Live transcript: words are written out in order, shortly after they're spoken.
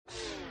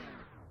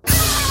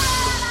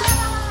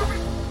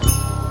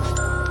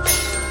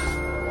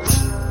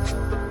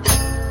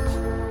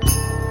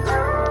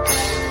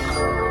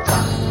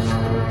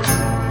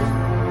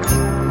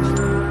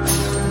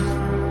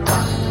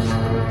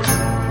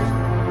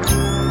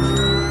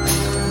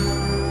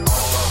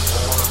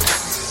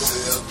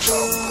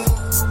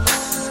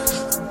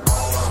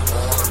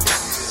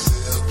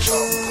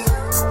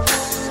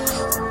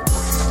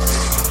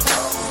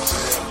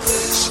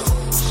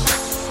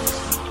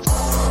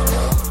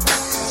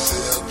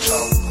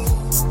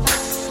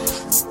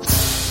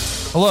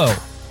Hello.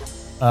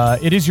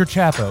 It is your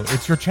Chapo.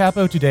 It's your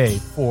Chapo today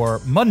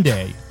for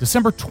Monday,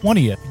 December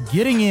 20th,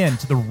 getting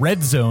into the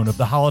red zone of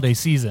the holiday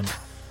season.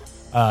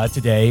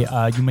 Today,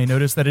 you may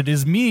notice that it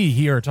is me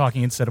here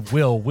talking instead of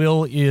Will.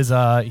 Will is,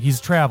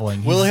 he's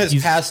traveling. Will has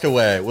passed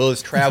away. Will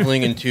is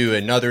traveling into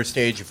another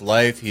stage of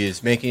life. He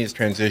is making his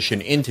transition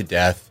into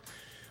death.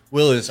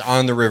 Will is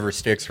on the River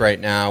Styx right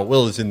now.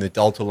 Will is in the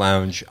Delta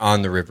Lounge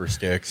on the River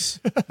Styx.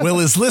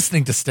 Will is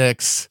listening to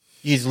Styx.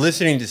 He's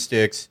listening to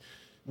Styx.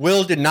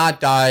 Will did not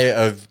die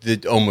of the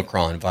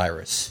Omicron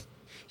virus.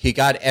 He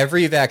got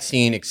every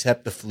vaccine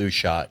except the flu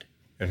shot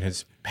and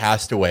has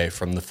passed away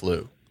from the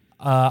flu.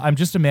 I'm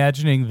just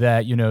imagining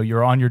that, you know,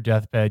 you're on your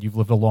deathbed, you've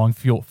lived a long,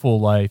 full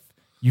life,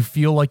 you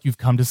feel like you've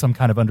come to some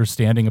kind of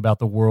understanding about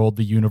the world,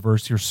 the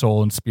universe, your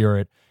soul and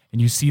spirit,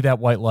 and you see that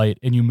white light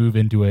and you move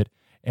into it,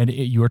 and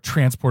you are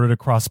transported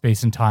across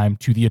space and time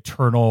to the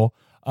eternal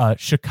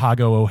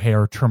Chicago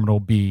O'Hare Terminal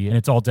B, and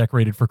it's all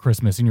decorated for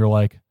Christmas, and you're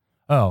like,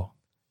 oh,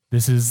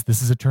 this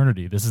is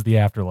eternity. This is the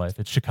afterlife.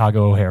 It's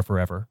Chicago O'Hare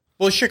forever.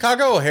 Well,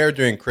 Chicago O'Hare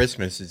during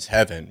Christmas is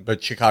heaven,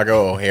 but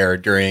Chicago O'Hare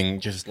during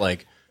just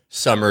like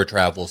summer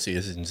travel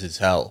seasons is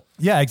hell.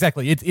 Yeah,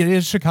 exactly. It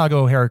is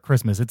Chicago O'Hare at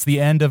Christmas. It's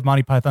the end of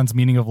Monty Python's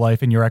Meaning of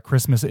Life, and you're at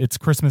Christmas. It's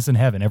Christmas in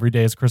heaven. Every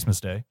day is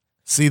Christmas Day.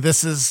 See,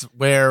 this is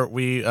where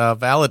we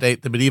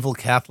validate the medieval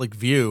Catholic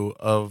view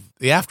of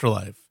the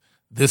afterlife.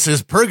 This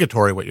is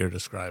purgatory, what you're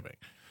describing.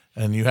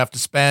 And you have to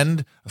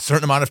spend a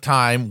certain amount of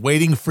time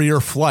waiting for your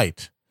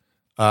flight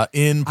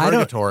in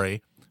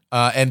purgatory.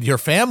 And your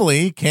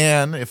family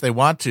can, if they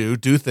want to,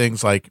 do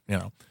things like, you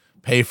know,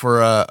 pay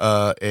for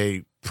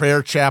a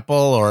prayer chapel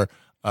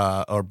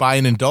or buy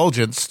an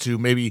indulgence to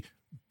maybe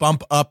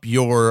bump up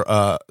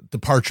your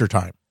departure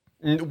time.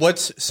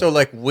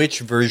 Which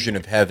version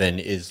of heaven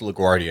is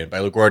LaGuardia? And by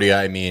LaGuardia,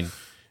 I mean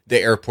the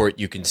airport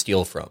you can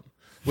steal from.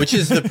 Which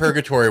is the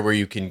purgatory where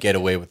you can get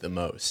away with the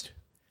most?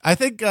 I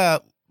think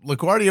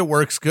LaGuardia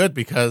works good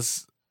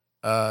because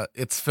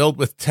it's filled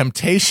with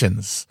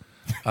temptations,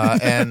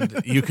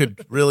 and you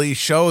could really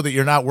show that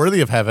you're not worthy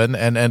of heaven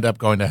and end up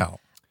going to hell.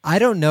 I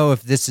don't know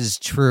if this is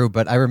true,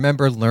 but I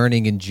remember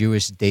learning in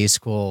Jewish day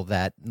school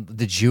that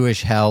the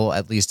Jewish hell,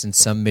 at least in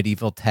some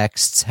medieval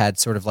texts, had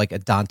sort of like a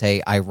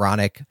Dante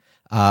ironic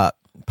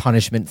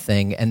punishment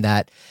thing, and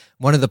that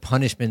one of the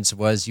punishments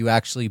was you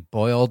actually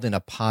boiled in a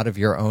pot of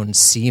your own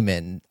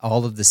semen,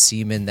 all of the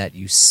semen that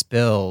you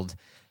spilled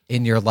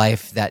in your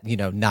life that, you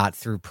know, not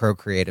through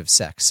procreative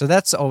sex. So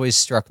that's always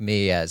struck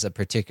me as a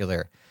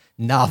particular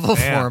novel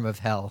form of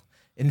hell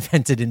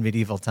invented in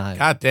medieval times.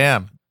 God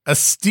damn. A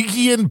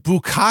Stygian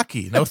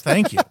bukkake. No,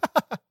 thank you.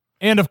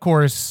 And of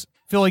course,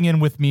 filling in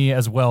with me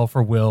as well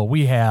for Will,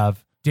 we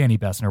have Danny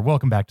Bessner.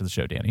 Welcome back to the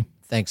show, Danny.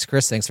 Thanks,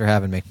 Chris. Thanks for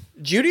having me.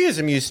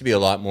 Judaism used to be a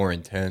lot more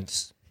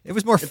intense. It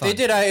was more fun.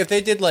 If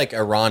they did like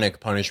ironic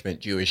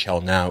punishment Jewish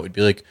hell now, it would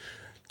be like,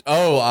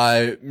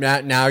 oh,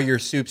 now your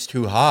soup's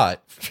too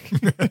hot.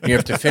 You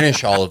have to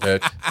finish all of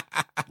it.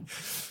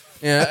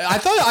 Yeah, I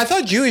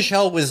thought Jewish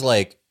hell was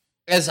like,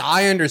 as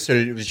I understood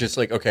it, it was just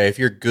like, okay, if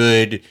you're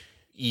good,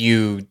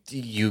 you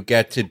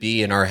get to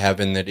be in our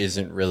heaven that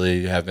isn't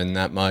really heaven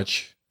that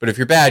much. But if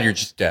you're bad, you're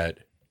just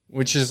dead.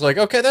 Which is like,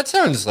 okay, that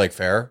sounds like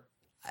fair.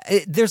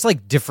 There's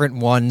like different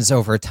ones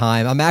over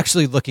time. I'm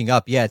actually looking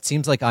up. Yeah, it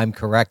seems like I'm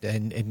correct.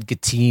 In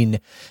Gittin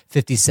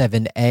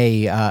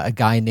 57a, a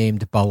guy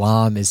named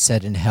Balaam is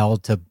said in hell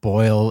to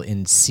boil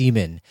in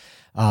semen.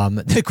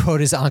 The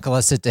quote is,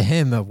 Ankelos said to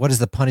him, what is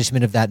the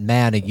punishment of that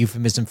man? A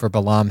euphemism for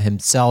Balaam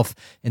himself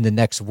in the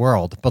next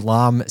world.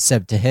 Balaam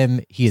said to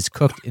him, he is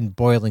cooked in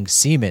boiling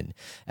semen,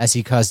 as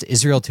he caused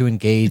Israel to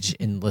engage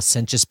in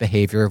licentious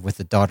behavior with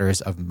the daughters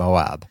of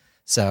Moab.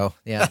 So,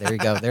 yeah, there you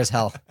go. There's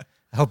hell.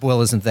 I hope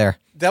Will isn't there.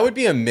 That would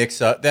be a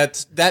mix-up.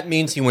 That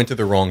means he went to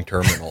the wrong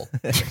terminal.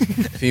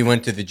 If he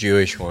went to the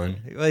Jewish one.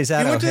 Well, he's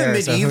at he went O'Hare,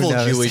 to the medieval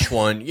so Jewish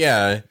one,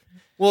 yeah.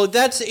 Well,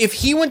 if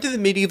he went to the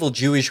medieval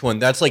Jewish one,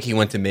 that's like he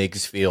went to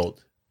Meigs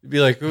Field. It'd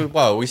be like,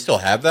 wow, we still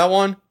have that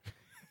one?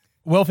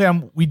 Well,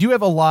 fam, we do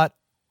have a lot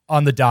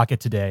on the docket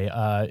today.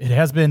 It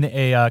has been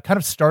a kind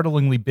of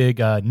startlingly big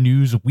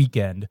news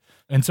weekend.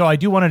 And so I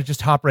do want to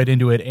just hop right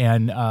into it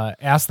and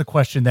ask the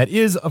question that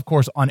is, of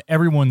course, on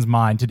everyone's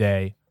mind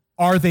today.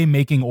 Are they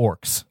making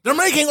orcs? They're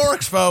making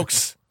orcs,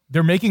 folks.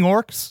 They're making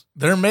orcs?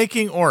 They're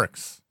making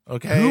orcs,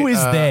 okay? Who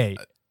is they?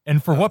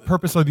 And for what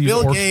purpose are these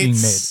Bill orcs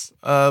Gates,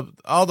 being made?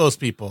 All those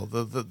people,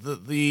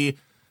 the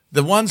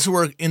ones who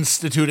are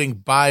instituting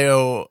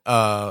bio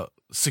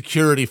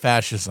security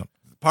fascism.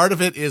 Part of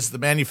it is the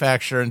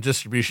manufacture and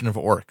distribution of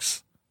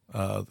orcs.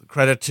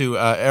 Credit to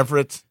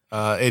Everett,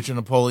 Agent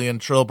Napoleon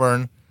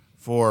Trilburn,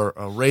 for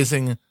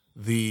raising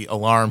the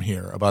alarm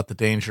here about the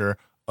danger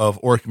of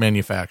orc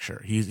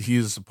manufacture.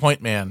 He's a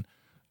point man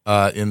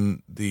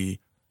in the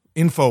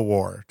info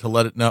war to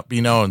let it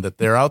be known that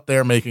they're out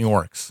there making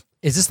orcs.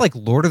 Is this like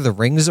Lord of the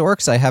Rings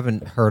orcs? I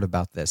haven't heard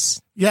about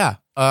this. Yeah.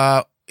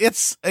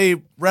 It's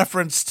a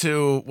reference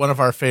to one of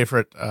our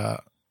favorite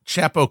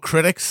Chapo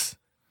critics.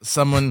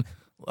 Someone,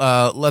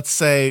 let's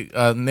say,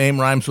 name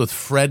rhymes with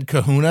Fred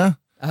Kahuna.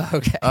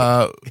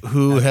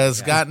 who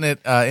has gotten it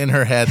in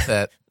her head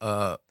that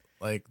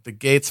like the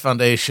Gates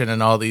Foundation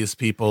and all these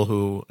people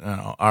who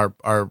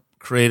are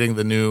creating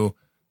the new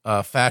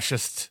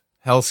fascist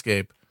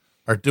hellscape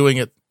are doing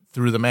it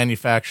through the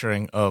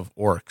manufacturing of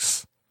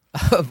orcs.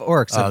 Of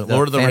orcs, of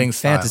Lord of the Rings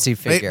fantasy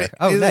style. figure.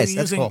 Nice.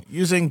 That's cool.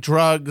 Using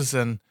drugs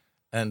and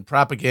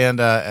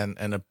propaganda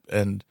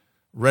and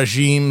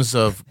regimes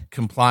of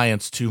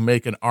compliance to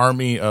make an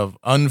army of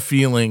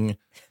unfeeling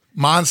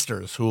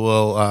monsters who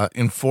will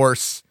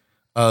enforce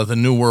the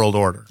New World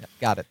Order.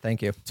 Got it.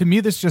 Thank you. To me,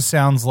 this just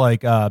sounds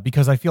like,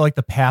 because I feel like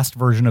the past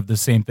version of the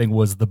same thing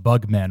was the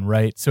Bugmen,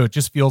 right? So it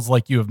just feels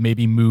like you have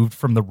maybe moved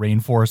from the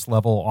rainforest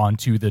level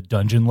onto the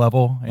dungeon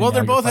level. Well,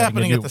 they're both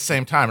happening at the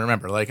same time.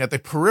 Remember, like at the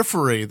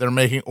periphery, they're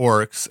making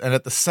orcs, and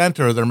at the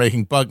center, they're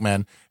making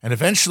Bugmen. And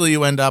eventually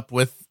you end up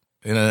with,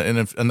 in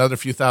another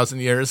few thousand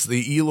years,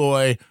 the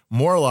Eloy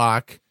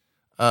Morlock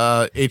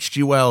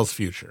H.G. Wells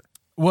future.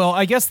 Well,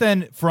 I guess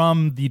then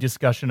from the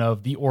discussion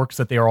of the orcs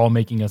that they are all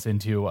making us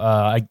into,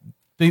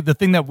 the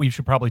thing that we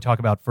should probably talk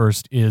about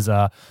first is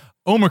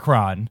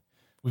Omicron.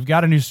 We've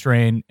got a new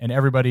strain, and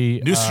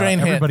everybody's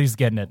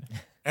getting it.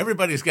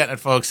 Everybody's getting it,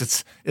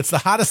 folks. It's the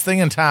hottest thing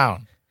in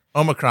town.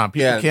 Omicron.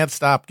 People can't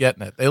stop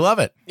getting it. They love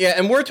it. Yeah,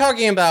 and we're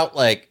talking about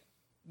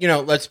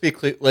let's be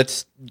clear.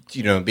 Let's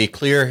be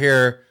clear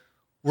here.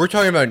 We're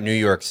talking about New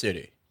York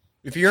City.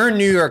 If you're in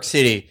New York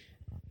City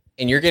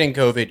and you're getting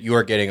COVID, you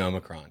are getting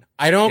Omicron.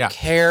 I don't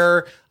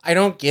care. I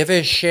don't give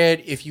a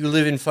shit if you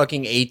live in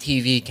fucking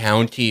ATV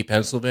County,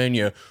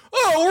 Pennsylvania.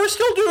 Oh, we're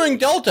still doing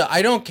Delta.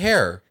 I don't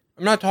care.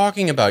 I'm not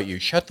talking about you.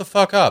 Shut the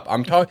fuck up.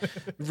 I'm talking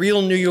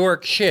real New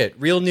York shit,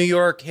 real New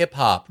York hip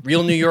hop,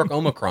 real New York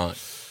Omicron.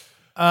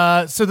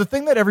 So the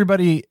thing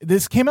that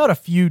this came out a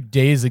few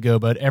days ago,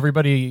 but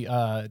everybody,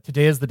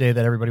 today is the day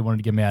that everybody wanted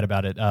to get mad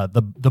about it.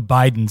 The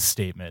Biden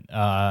statement.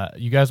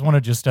 You guys want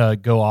to just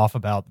go off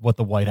about what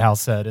the White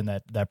House said in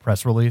that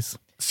press release?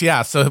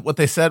 So what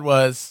they said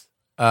was,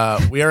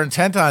 we are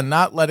intent on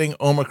not letting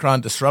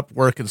Omicron disrupt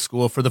work and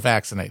school for the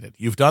vaccinated.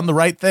 You've done the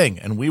right thing,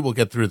 and we will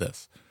get through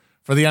this.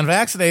 For the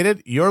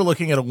unvaccinated, you're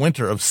looking at a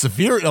winter of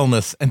severe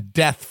illness and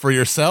death for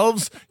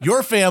yourselves,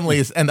 your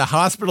families, and the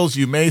hospitals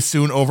you may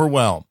soon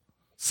overwhelm.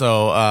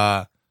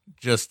 So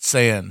just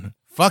saying,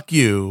 fuck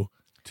you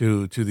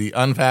to the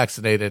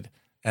unvaccinated,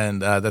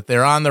 and that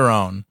they're on their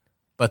own,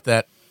 but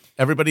that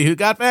everybody who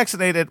got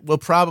vaccinated will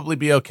probably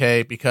be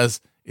okay,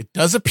 because it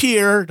does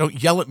appear,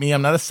 don't yell at me,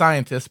 I'm not a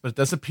scientist, but it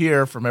does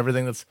appear from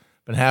everything that's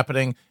been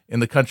happening in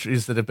the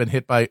countries that have been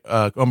hit by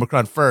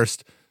Omicron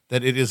first,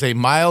 that it is a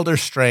milder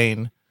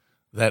strain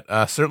that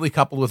certainly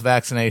coupled with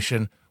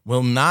vaccination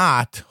will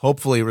not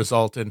hopefully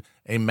result in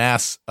a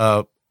mass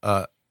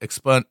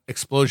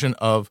explosion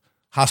of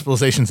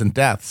hospitalizations and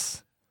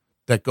deaths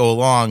that go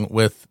along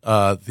with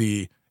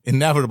the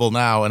inevitable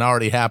now and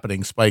already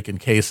happening spike in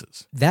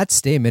cases. That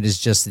statement is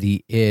just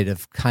the id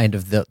of kind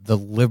of the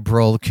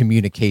liberal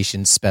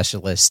communications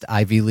specialist,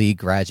 Ivy League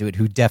graduate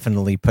who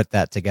definitely put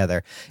that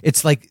together.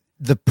 It's like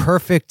the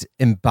perfect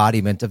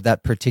embodiment of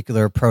that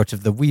particular approach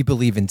of we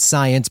believe in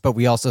science, but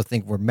we also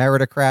think we're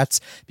meritocrats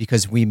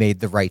because we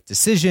made the right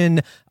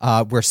decision.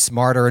 We're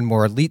smarter and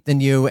more elite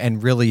than you.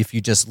 And really, if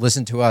you just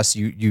listen to us,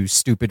 you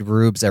stupid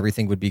rubes,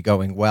 everything would be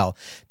going well.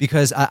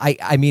 Because I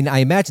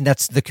imagine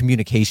that's the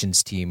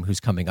communications team who's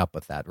coming up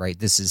with that, right?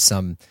 This is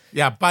some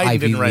Biden Ivy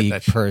didn't write League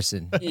that shit.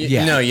 person. I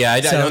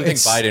don't think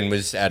Biden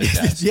was at his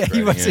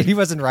desk. He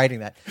wasn't writing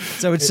that.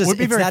 So it's It just would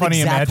be very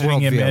funny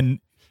imagining him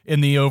in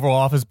the Oval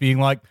Office being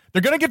like,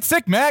 "They're gonna get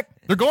sick, Mac.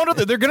 They're gonna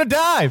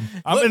die,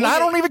 and I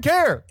don't even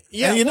care."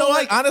 Yeah, and you know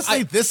what?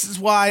 Honestly, this is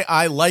why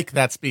I like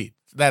that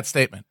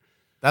statement.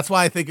 That's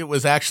why I think it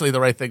was actually the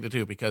right thing to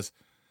do, because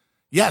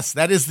yes,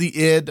 that is the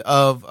id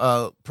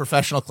of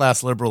professional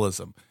class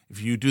liberalism.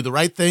 If you do the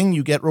right thing,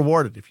 you get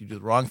rewarded. If you do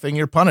the wrong thing,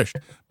 you're punished.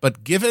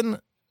 But given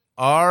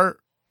the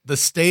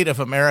state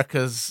of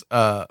America's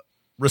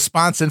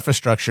response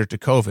infrastructure to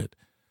COVID,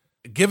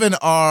 given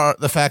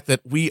the fact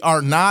that we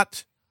are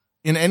not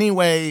in any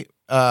way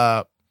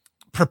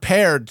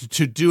prepared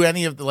to do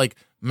any of the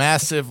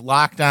massive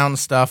lockdown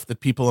stuff that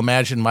people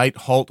imagine might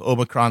halt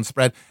Omicron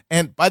spread.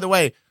 And by the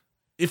way,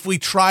 if we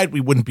tried, we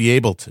wouldn't be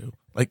able to.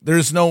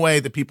 There's no way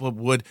that people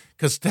would,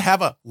 because to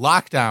have a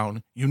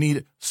lockdown, you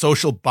need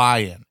social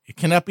buy-in. It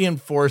cannot be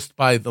enforced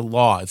by the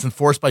law. It's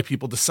enforced by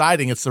people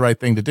deciding it's the right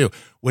thing to do,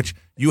 which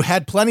you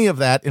had plenty of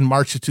that in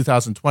March of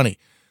 2020.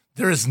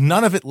 There is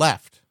none of it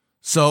left.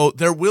 So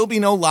there will be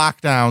no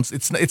lockdowns.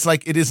 It's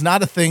like it is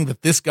not a thing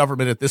that this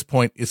government at this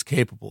point is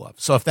capable of.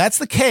 So if that's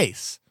the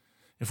case,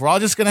 if we're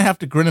all just going to have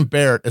to grin and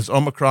bear it as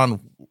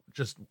Omicron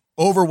just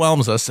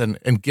overwhelms us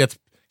and gets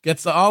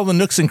all the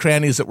nooks and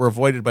crannies that were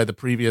avoided by the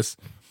previous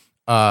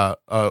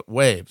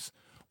waves,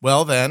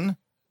 well then,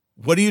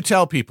 what do you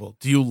tell people?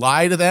 Do you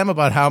lie to them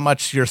about how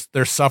much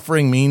their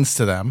suffering means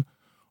to them?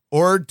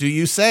 Or do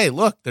you say,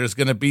 look, there's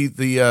going to be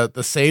the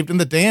saved and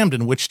the damned,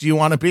 and which do you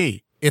want to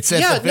be? It's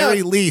at the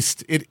very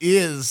least,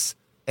 it's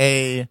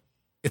a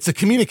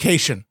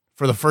communication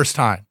for the first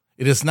time.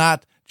 It is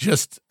not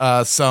just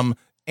some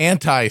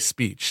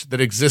anti-speech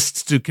that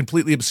exists to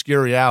completely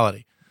obscure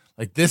reality.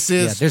 Like, this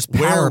is there's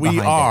power where we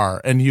behind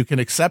are, and you can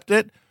accept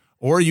it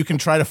or you can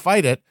try to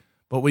fight it.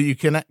 But what you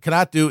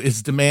cannot do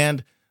is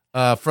demand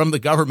from the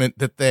government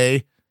that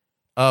they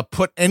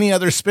put any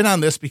other spin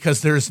on this,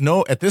 because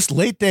at this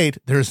late date,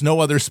 there's no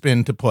other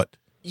spin to put.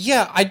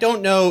 Yeah, I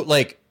don't know,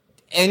 like,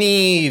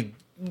 any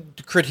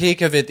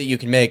critique of it that you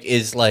can make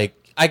is, like,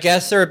 I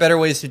guess there are better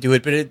ways to do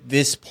it, but at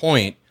this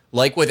point,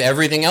 like with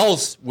everything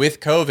else with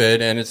COVID,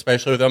 and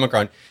especially with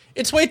Omicron,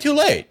 it's way too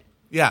late.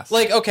 Yes.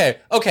 Like,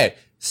 okay,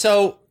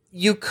 so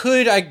you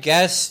could, I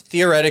guess,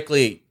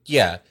 theoretically,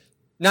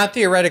 not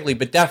theoretically,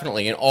 but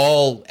definitely in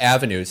all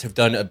avenues have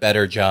done a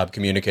better job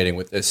communicating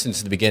with this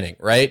since the beginning,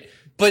 right?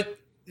 But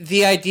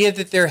the idea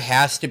that there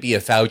has to be a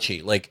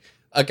Fauci, like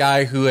a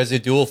guy who has a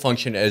dual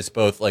function as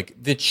both like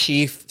the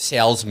chief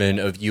salesman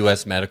of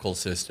U.S. medical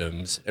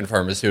systems and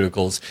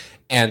pharmaceuticals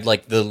and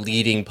like the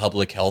leading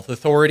public health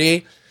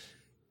authority,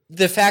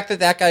 the fact that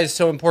that guy is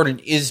so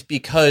important is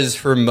because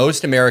for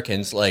most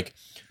Americans, like,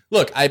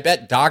 look, I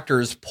bet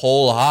doctors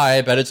poll high.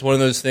 I bet it's one of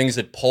those things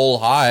that poll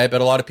high. I bet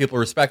a lot of people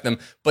respect them.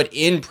 But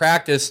in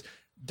practice,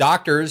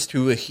 doctors,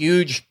 to a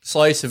huge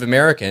slice of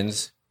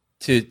Americans,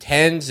 to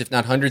tens, if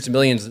not hundreds of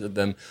millions of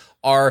them,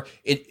 are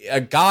a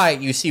guy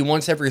you see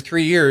once every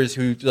 3 years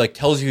who like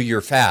tells you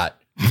you're fat,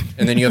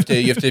 and then you have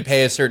to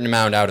pay a certain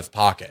amount out of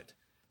pocket.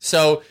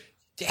 So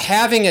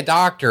having a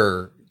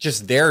doctor,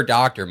 just their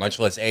doctor, much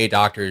less a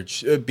doctor,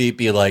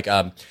 be like,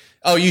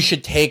 oh, you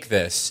should take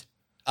this,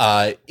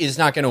 is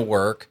not going to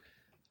work.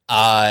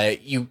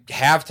 You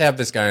have to have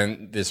this guy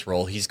in this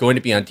role. He's going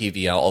to be on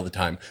TV all the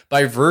time.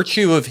 By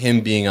virtue of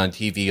him being on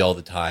TV all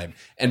the time,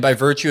 and by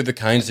virtue of the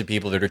kinds of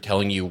people that are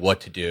telling you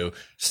what to do,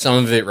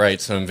 some of it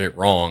right, some of it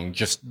wrong,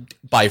 just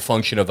by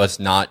function of us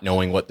not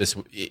knowing what this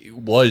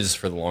was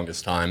for the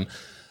longest time,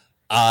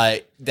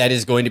 that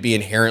is going to be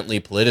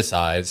inherently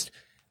politicized,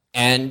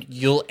 and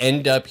you'll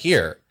end up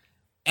here.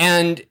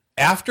 And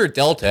after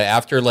Delta,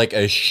 after like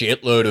a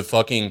shitload of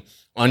fucking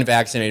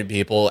unvaccinated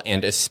people,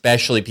 and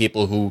especially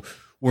people who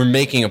were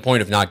making a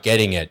point of not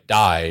getting it,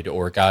 died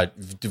or got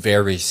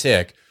very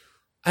sick.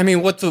 I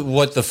mean, what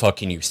the fuck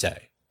can you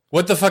say?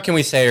 What the fuck can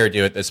we say or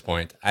do at this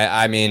point?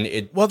 I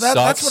mean,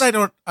 that's what I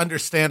don't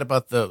understand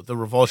about the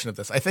revulsion of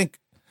this. I think,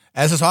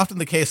 as is often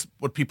the case,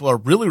 what people are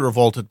really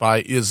revolted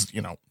by is,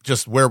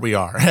 just where we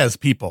are as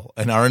people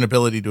and our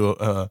inability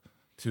to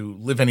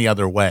live any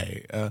other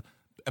way.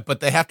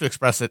 But they have to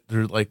express it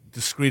through like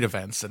discrete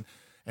events. And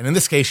in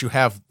this case, you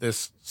have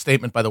this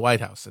statement by the White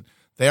House, and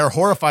they are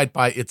horrified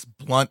by its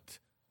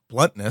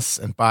bluntness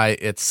and by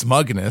its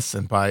smugness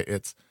and by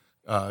its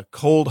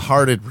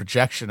cold-hearted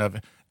rejection of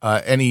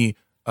any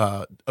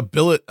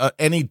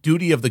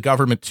duty of the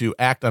government to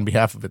act on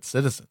behalf of its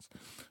citizens.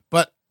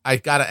 But I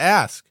got to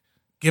ask,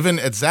 given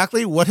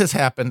exactly what has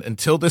happened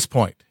until this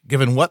point,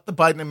 given what the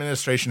Biden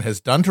administration has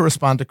done to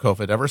respond to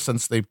COVID ever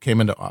since they came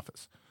into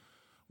office,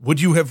 would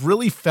you have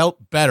really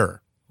felt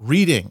better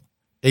reading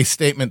a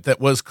statement that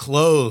was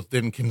clothed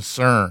in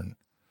concern,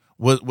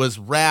 was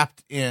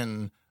wrapped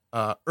in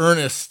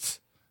earnest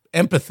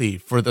empathy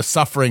for the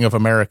suffering of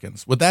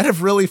Americans? Would that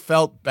have really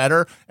felt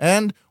better?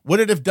 And would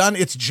it have done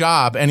its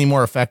job any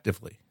more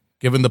effectively,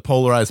 given the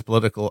polarized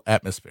political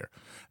atmosphere?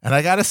 And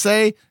I got to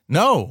say,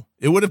 no,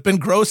 it would have been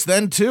gross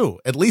then too.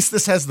 At least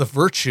this has the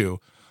virtue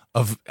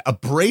of a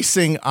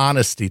bracing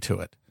honesty to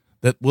it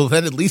that will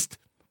then at least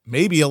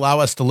maybe allow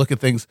us to look at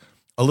things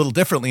a little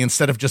differently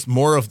instead of just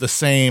more of the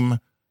same,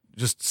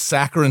 just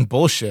saccharine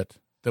bullshit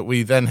that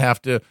we then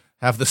have to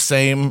have the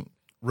same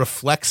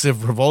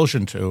reflexive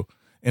revulsion to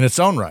in its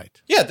own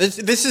right. Yeah, this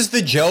is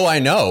the Joe I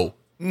know.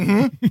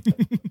 Mm-hmm.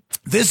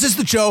 This is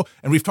the Joe,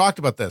 and we've talked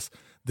about this.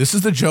 This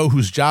is the Joe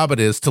whose job it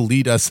is to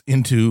lead us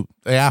into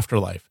the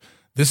afterlife.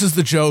 This is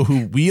the Joe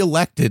who we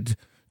elected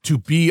to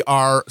be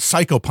our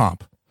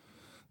psychopomp.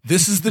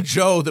 This is the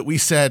Joe that we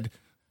said,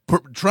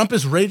 Trump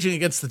is raging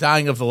against the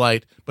dying of the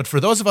light, but for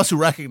those of us who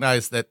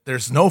recognize that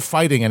there's no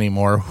fighting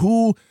anymore,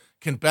 who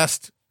can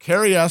best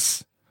carry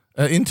us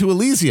into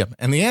Elysium?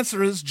 And the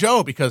answer is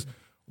Joe, because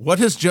what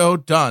has Joe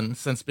done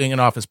since being in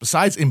office,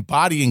 besides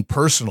embodying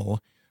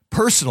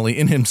personally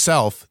in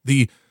himself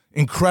the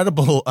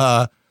incredible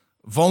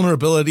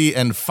vulnerability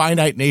and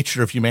finite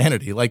nature of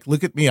humanity? Like,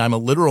 look at me, I'm a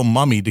literal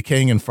mummy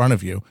decaying in front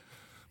of you.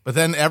 But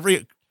then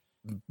every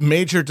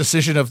major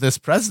decision of this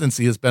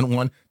presidency has been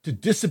one to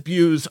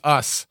disabuse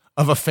us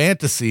of a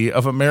fantasy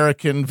of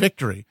American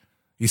victory.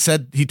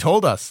 He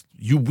told us,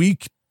 we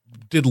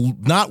did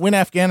not win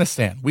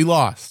Afghanistan. We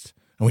lost,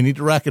 and we need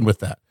to reckon with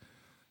that.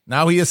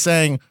 Now he is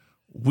saying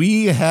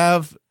we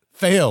have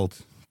failed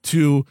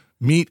to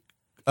meet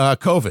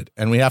COVID,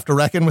 and we have to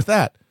reckon with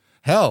that.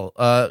 Hell,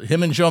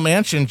 him and Joe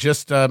Manchin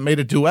just made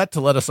a duet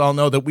to let us all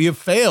know that we have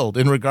failed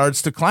in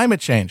regards to climate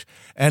change,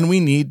 and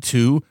we need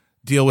to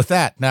deal with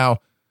that. Now,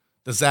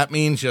 does that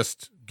mean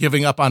just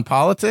giving up on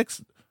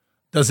politics?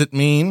 Does it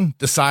mean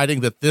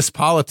deciding that this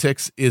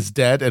politics is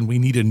dead and we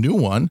need a new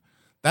one?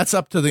 That's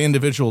up to the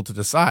individual to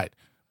decide.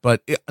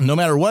 But no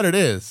matter what it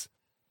is,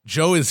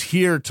 Joe is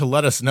here to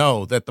let us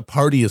know that the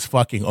party is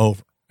fucking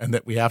over and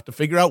that we have to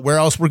figure out where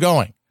else we're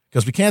going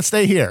because we can't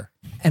stay here.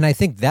 And I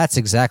think that's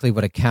exactly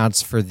what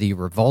accounts for the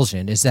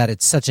revulsion, is that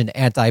it's such an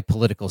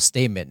anti-political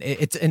statement.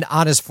 It's an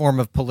honest form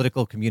of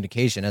political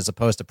communication as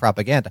opposed to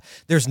propaganda.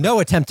 There's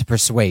no attempt to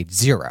persuade,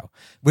 zero,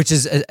 which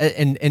is,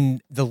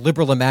 in the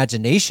liberal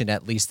imagination,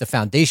 at least, the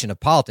foundation of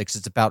politics.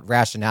 It's about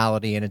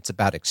rationality and it's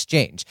about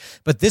exchange.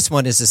 But this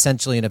one is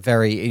essentially in a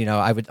very,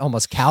 I would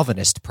almost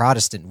Calvinist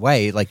Protestant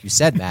way, like you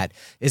said, Matt,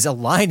 is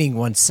aligning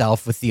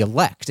oneself with the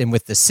elect and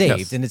with the saved.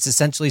 Yes. And it's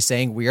essentially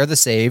saying, we are the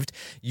saved,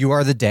 you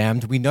are the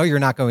damned. We know you're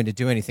not going to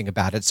do anything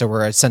about it, so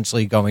we're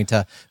essentially going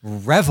to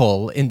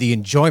revel in the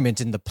enjoyment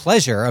and the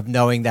pleasure of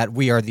knowing that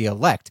we are the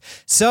elect.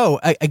 So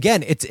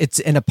again, it's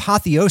an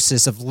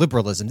apotheosis of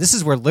liberalism. This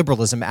is where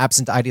liberalism,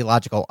 absent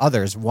ideological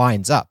others,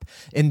 winds up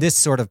in this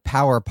sort of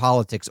power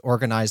politics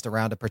organized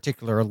around a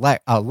particular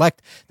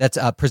elect that's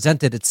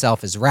presented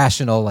itself as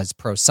rational, as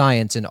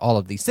pro-science, and all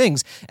of these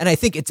things. And I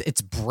think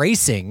it's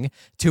bracing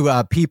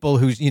to people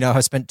who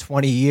have spent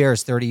 20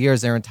 years, 30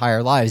 years, their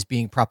entire lives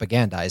being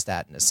propagandized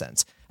at, in a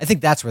sense. I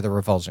think that's where the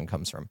revulsion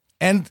comes from.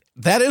 And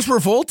that is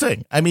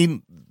revolting. I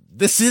mean,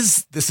 this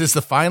is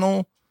the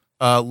final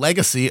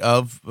legacy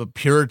of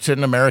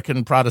Puritan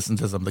American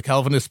Protestantism. The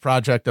Calvinist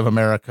project of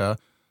America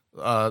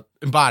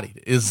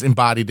is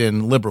embodied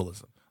in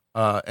liberalism.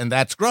 And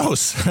that's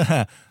gross.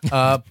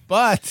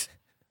 But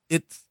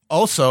it's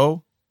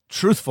also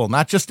truthful,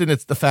 not just in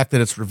the fact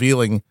that it's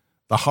revealing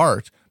the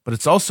heart, but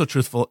it's also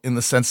truthful in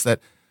the sense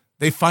that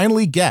they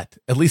finally get,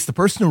 at least the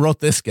person who wrote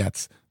this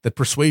gets, that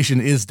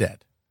persuasion is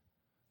dead.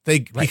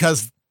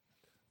 Because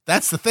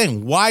that's the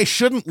thing. Why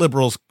shouldn't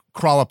liberals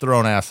crawl up their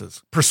own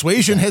asses?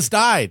 Persuasion has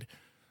died.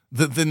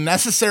 The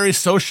necessary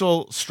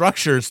social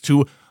structures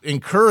to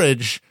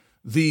encourage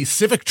the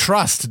civic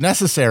trust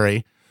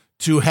necessary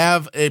to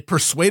have a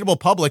persuadable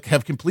public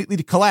have completely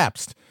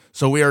collapsed.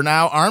 So we are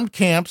now armed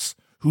camps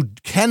who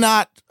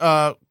cannot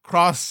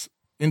cross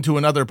into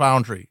another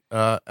boundary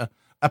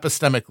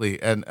epistemically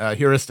and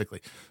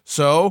heuristically.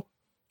 So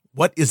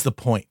what is the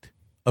point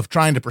of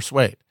trying to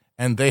persuade?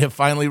 And they have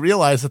finally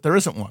realized that there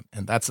isn't one.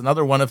 And that's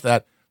another one of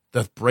the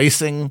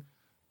bracing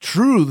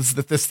truths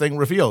that this thing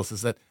reveals,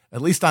 is that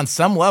at least on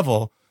some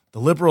level, the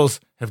liberals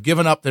have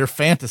given up their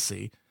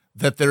fantasy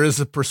that there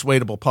is a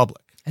persuadable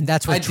public. And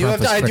that's what I do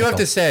have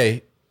to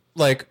say,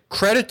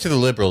 credit to the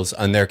liberals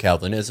on their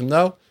Calvinism,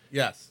 though.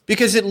 Yes.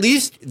 Because at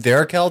least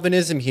their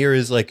Calvinism here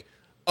is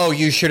oh,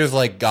 you should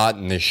have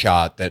gotten the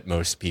shot that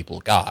most people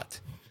got.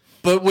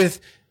 But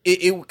with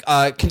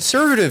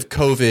conservative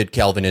COVID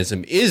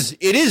Calvinism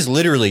is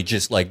literally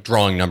just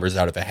drawing numbers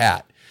out of a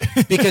hat,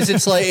 because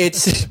it's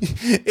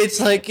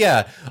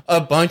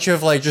a bunch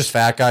of just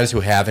fat guys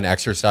who haven't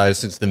exercised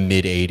since the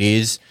mid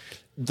 80s.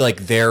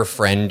 Their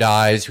friend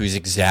dies who's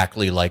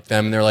exactly like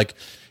them. And they're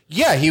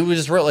yeah, he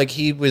was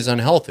he was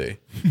unhealthy.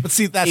 But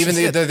see, that's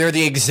even they're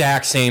the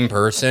exact same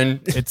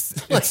person. It's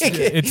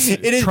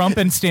Trump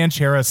and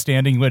Stanchera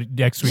standing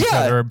next to each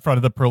other in front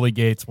of the pearly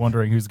gates,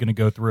 wondering who's going to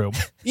go through.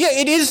 Yeah,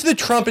 it is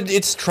Trump and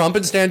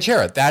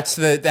Stanchera.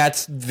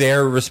 That's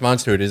their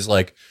response to it is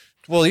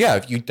well, yeah,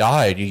 if you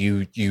died,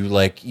 you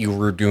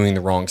were doing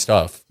the wrong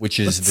stuff,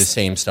 which is the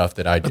same stuff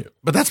that I do.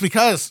 But that's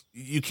because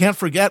you can't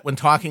forget when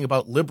talking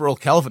about liberal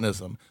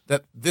Calvinism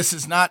that this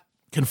is not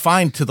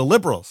confined to the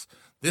liberals.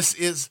 This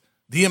is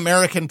the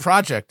American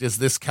project, is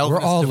this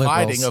Calvinist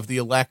dividing liberals of the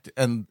elect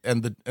and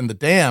the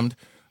damned,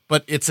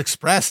 but it's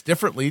expressed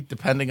differently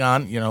depending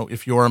on,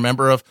 if you're a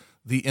member of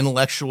the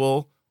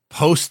intellectual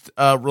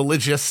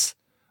post-religious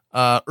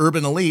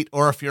urban elite,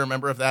 or if you're a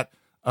member of that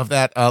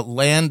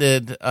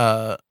landed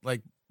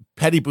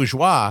petty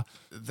bourgeois,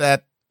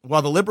 that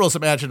while the liberals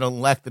imagine an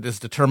elect that is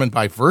determined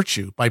by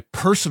virtue, by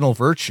personal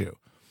virtue,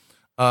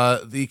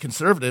 the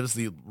conservatives,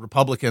 the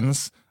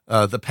Republicans,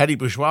 the petty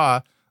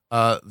bourgeois,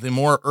 the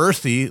more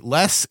earthy,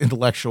 less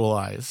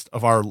intellectualized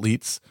of our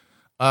elites,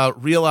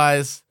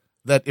 realize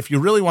that if you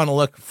really want to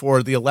look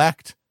for the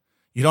elect,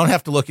 you don't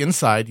have to look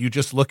inside. You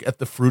just look at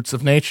the fruits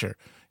of nature.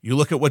 You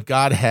look at what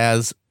God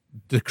has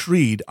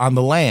decreed on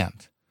the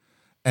land.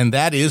 And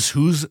that is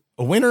who's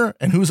a winner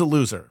and who's a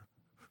loser.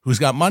 Who's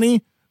got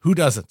money, who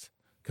doesn't.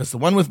 Because the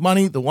one with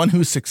money, the one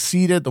who's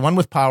succeeded, the one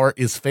with power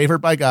is favored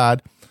by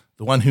God.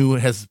 The one who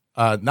has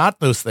not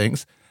those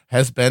things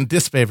has been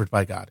disfavored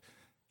by God.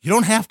 You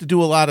don't have to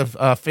do a lot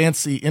of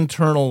fancy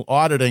internal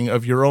auditing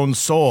of your own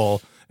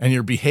soul and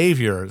your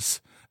behaviors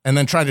and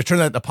then trying to turn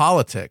that into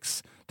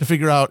politics to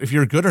figure out if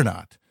you're good or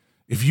not.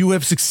 If you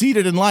have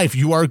succeeded in life,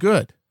 you are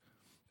good.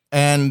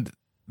 And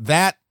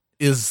that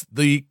is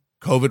the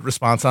COVID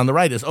response on the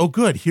right is, oh,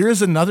 good,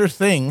 here's another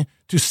thing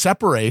to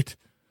separate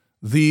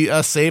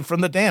the saved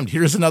from the damned.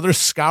 Here's another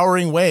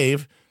scouring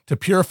wave to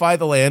purify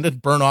the land and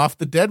burn off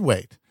the dead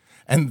weight.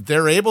 And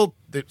they're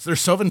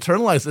so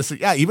internalized this.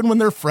 Yeah, even when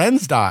their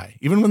friends die,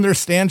 even when their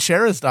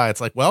Stancheras die,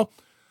 it's well,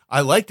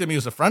 I liked him. He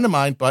was a friend of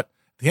mine, but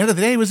at the end of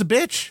the day, he was a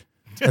bitch.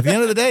 At the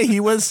end of the day, he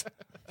is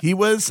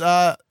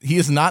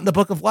not in the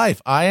book of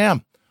life. I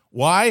am.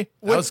 Why?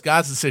 That was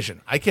God's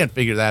decision. I can't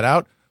figure that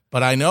out,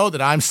 but I know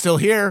that I'm still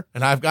here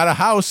and I've got a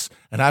house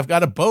and I've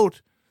got a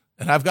boat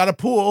and I've got a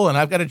pool and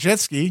I've got a jet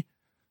ski.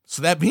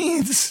 So that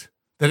means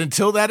that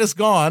until that is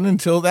gone,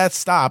 until that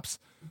stops,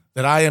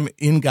 that I am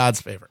in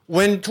God's favor.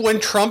 When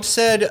Trump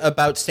said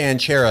about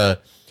Stanchera,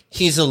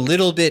 he's a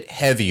little bit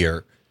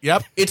heavier.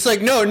 Yep. It's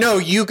like, no,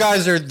 you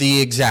guys are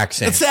the exact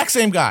same. Exact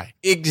same guy.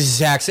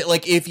 Exact same.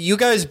 Like, if you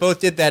guys both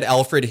did that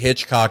Alfred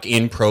Hitchcock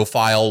in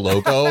profile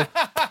logo,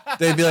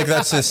 they'd be like,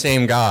 that's the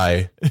same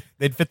guy.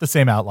 They'd fit the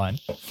same outline.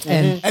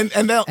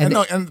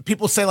 And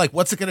people say, like,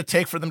 what's it going to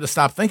take for them to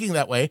stop thinking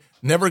that way?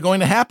 Never going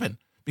to happen.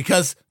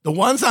 Because the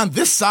ones on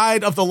this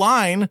side of the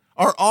line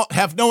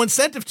have no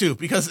incentive to,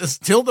 because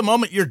till the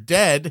moment you're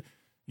dead,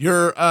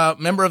 you're a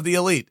member of the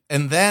elite.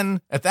 And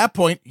then at that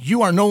point,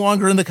 you are no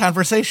longer in the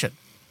conversation.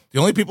 The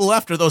only people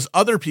left are those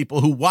other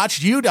people who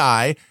watched you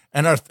die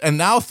and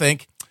now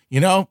think, he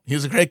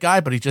was a great guy,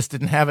 but he just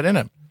didn't have it in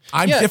him.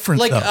 I'm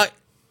different, though.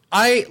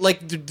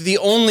 The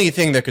only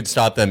thing that could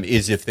stop them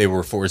is if they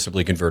were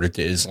forcibly converted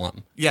to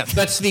Islam. Yes.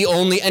 That's the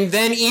only, and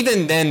then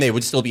even then they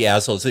would still be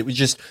assholes. It was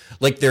just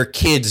like their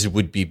kids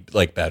would be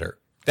like better.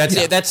 That's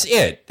it.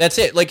 That's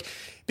it. Like,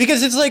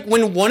 because it's like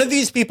when one of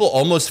these people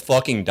almost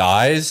fucking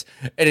dies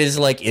and is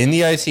like in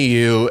the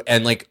ICU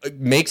and like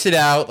makes it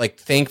out, like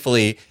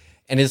thankfully,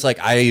 and is like,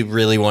 I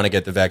really want to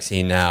get the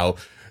vaccine now.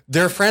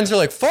 Their friends are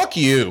like, fuck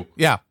you.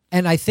 Yeah.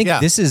 And I think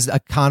this is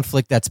a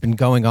conflict that's been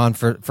going on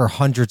for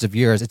hundreds of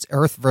years. It's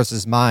earth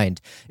versus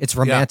mind. It's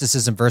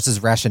romanticism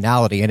versus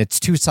rationality. And it's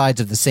two sides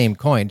of the same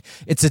coin.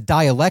 It's a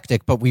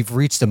dialectic, but we've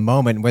reached a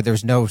moment where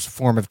there's no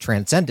form of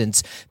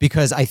transcendence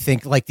because I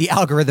think like the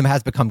algorithm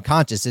has become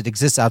conscious. It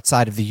exists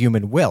outside of the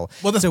human will.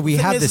 Well, so we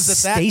have this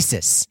that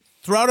stasis.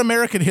 Throughout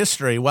American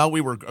history, while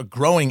we were a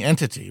growing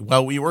entity,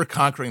 while we were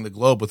conquering the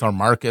globe with our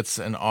markets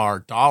and our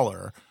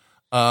dollar,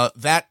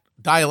 that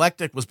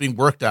dialectic was being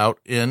worked out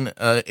in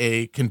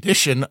a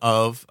condition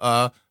of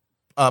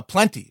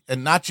plenty,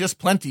 and not just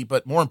plenty,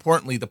 but more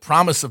importantly, the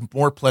promise of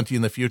more plenty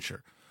in the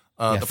future,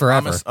 the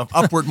forever. promise of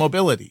upward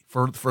mobility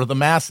for the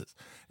masses.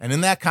 And in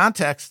that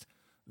context,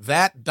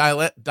 that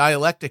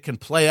dialectic can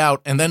play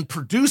out and then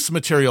produce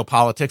material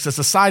politics as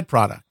a side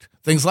product.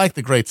 Things like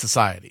the Great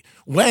Society.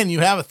 When you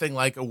have a thing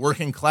like a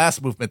working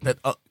class movement that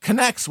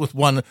connects with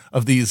one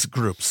of these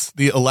groups,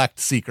 the elect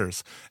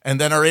seekers,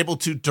 and then are able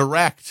to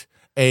direct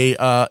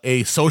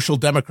a social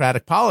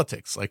democratic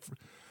politics.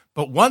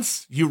 But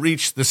once you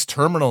reach this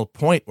terminal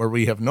point where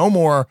we have no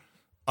more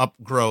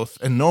upgrowth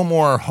and no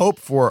more hope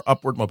for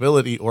upward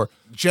mobility or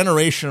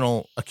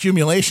generational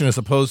accumulation as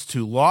opposed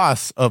to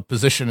loss of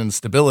position and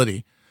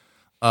stability,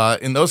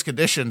 in those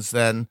conditions,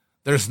 then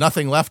there's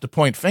nothing left to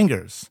point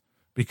fingers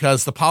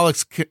because the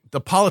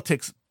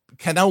politics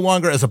can no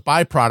longer, as a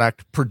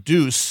byproduct,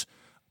 produce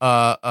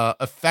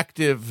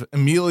effective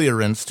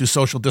ameliorants to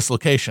social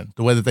dislocation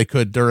the way that they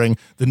could during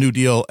the New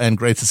Deal and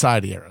Great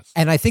Society eras.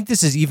 And I think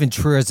this is even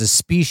true as a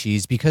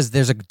species because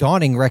there's a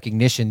dawning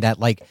recognition that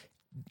like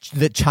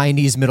the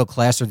Chinese middle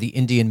class or the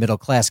Indian middle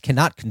class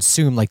cannot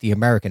consume like the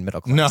American middle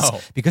class. No.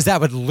 Because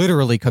that would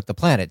literally cook the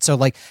planet. So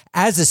like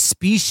as a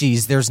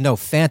species, there's no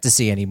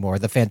fantasy anymore.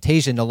 The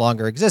fantasia no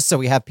longer exists. So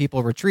we have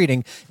people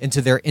retreating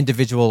into their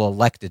individual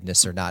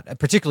electedness or not,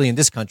 particularly in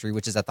this country,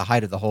 which is at the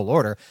height of the whole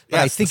order. But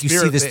I think you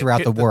see this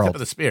throughout the world. Tip of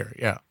the spear,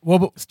 yeah. Well,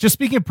 but just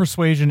speaking of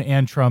persuasion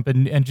and Trump,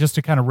 and just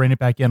to kind of rein it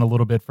back in a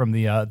little bit from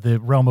the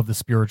realm of the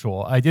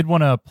spiritual, I did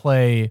want to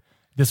play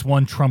this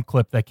one Trump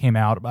clip that came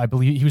out. I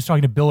believe he was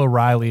talking to Bill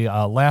O'Reilly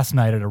last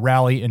night at a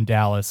rally in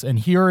Dallas. And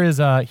here's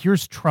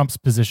Trump's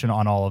position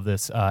on all of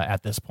this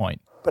at this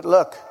point. But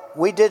look,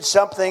 we did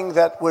something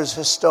that was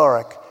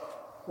historic.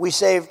 We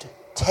saved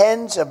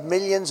tens of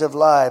millions of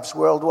lives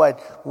worldwide.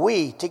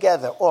 We,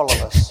 together, all of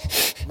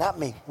us, not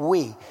me,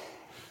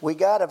 we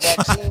got a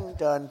vaccine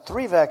done,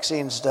 3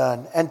 vaccines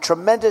done, and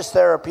tremendous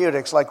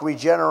therapeutics like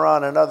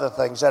Regeneron and other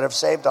things that have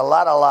saved a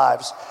lot of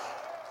lives.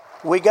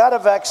 We got a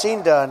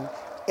vaccine done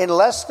in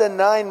less than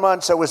 9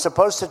 months. It was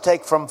supposed to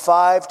take from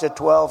 5 to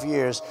 12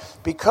 years.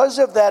 Because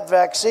of that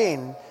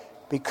vaccine,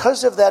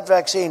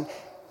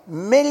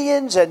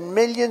 millions and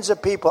millions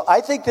of people,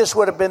 I think this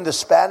would have been the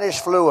Spanish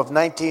flu of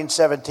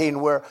 1917,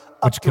 where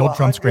which killed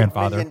Trump's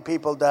grandfather. Million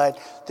people died.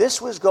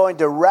 This was going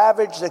to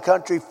ravage the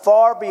country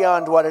far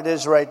beyond what it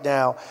is right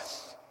now.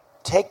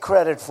 Take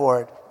credit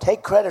for it.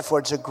 Take credit for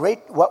it.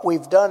 What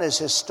we've done is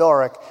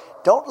historic.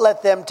 Don't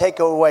let them take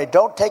it away.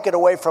 Don't take it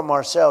away from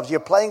ourselves. You're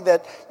playing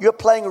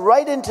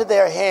right into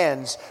their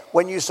hands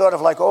when you sort of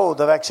like, oh,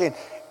 the vaccine.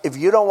 If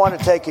you don't want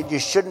to take it, you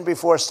shouldn't be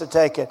forced to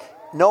take it.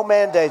 No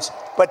mandates,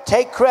 but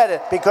take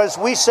credit because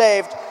we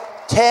saved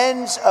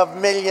tens of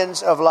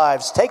millions of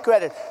lives. Take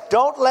credit.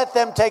 Don't let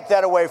them take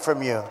that away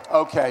from you.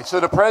 Okay,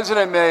 so the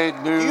president made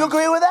news. Do you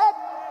agree with that?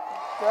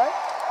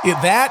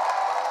 Right?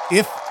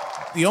 If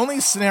the only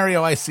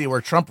scenario I see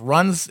where Trump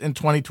runs in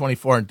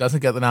 2024 and doesn't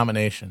get the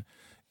nomination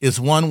is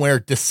one where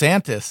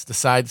DeSantis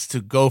decides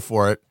to go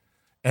for it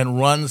and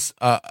runs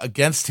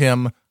against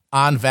him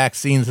on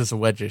vaccines as a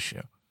wedge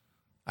issue.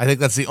 I think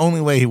that's the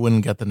only way he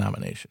wouldn't get the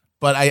nomination.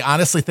 But I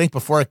honestly think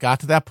before it got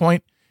to that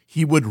point,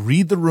 he would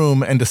read the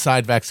room and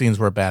decide vaccines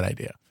were a bad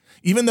idea.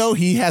 Even though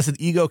he has an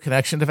ego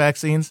connection to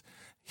vaccines,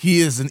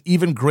 he is an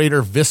even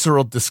greater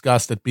visceral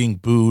disgust at being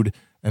booed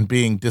and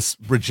being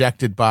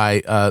rejected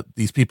by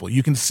these people.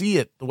 You can see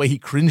it, the way he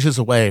cringes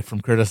away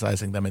from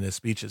criticizing them in his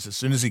speeches as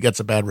soon as he gets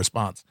a bad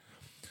response.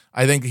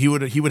 I think he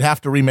would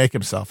have to remake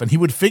himself, and he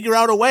would figure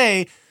out a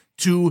way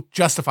to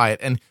justify it.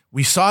 And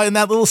we saw in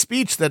that little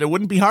speech that it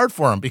wouldn't be hard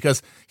for him,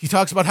 because he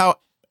talks about how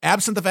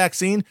absent the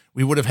vaccine,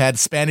 we would have had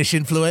Spanish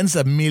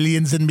influenza,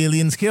 millions and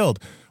millions killed,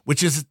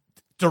 which is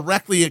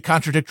directly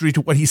contradictory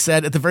to what he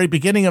said at the very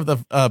beginning of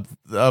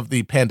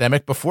the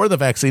pandemic, before the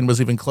vaccine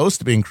was even close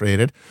to being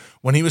created,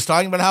 when he was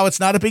talking about how it's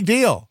not a big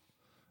deal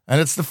and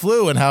it's the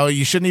flu and how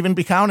you shouldn't even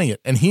be counting it.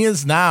 And he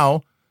is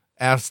now,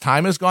 as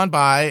time has gone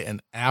by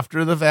and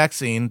after the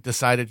vaccine,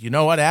 decided, you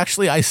know what,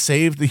 actually I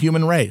saved the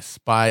human race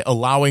by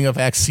allowing a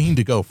vaccine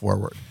to go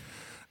forward.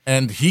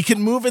 And he can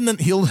move in,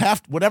 he'll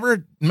have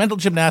whatever mental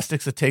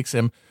gymnastics it takes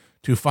him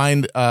to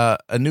find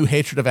a new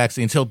hatred of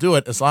vaccines. He'll do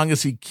it as long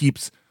as he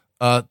keeps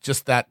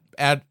just that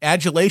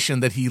adulation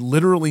that he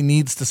literally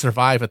needs to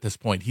survive at this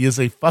point. He is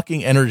a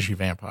fucking energy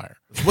vampire.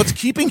 What's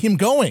keeping him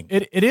going?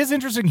 It is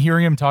interesting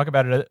hearing him talk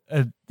about it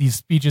at these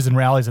speeches and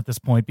rallies at this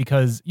point,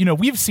 because, you know,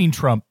 we've seen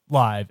Trump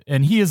live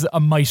and he is a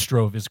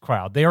maestro of his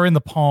crowd. They are in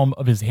the palm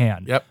of his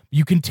hand. Yep.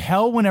 You can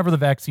tell whenever the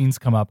vaccines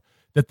come up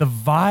that the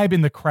vibe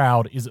in the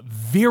crowd is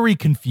very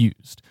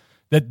confused,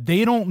 that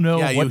they don't know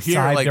what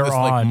side like they're this,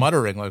 on. like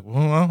muttering, like,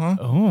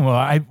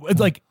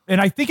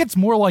 and I think it's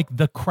more like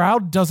the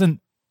crowd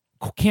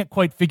can't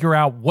quite figure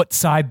out what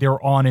side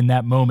they're on in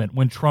that moment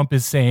when Trump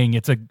is saying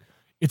it's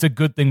a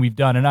good thing we've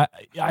done. And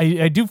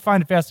I do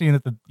find it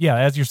fascinating that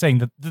as you're saying,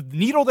 the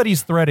needle that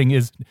he's threading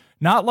is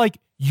not like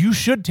you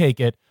should take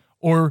it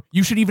or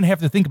you should even have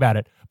to think about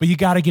it, but you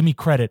got to give me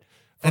credit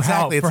for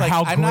exactly. how, for it's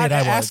how like, I'm great not I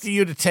was. asking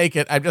you to take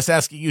it. I'm just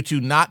asking you to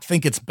not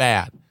think it's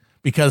bad,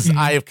 because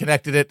I have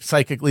connected it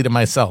psychically to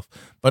myself.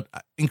 But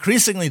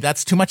increasingly,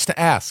 that's too much to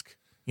ask.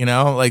 You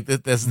know, like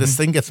this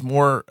thing gets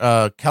more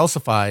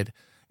calcified.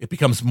 It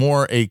becomes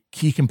more a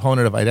key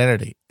component of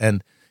identity,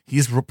 and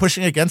he's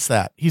pushing against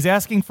that. He's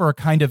asking for a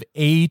kind of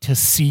A to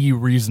C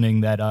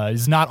reasoning that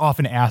is not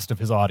often asked of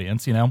his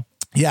audience, you know?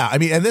 Yeah, I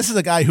mean, and this is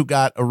a guy who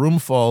got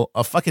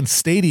a fucking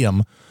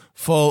stadium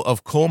full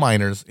of coal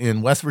miners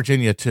in West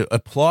Virginia to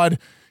applaud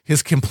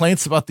his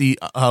complaints about the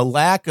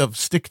lack of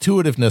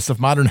stick-to-itiveness of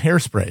modern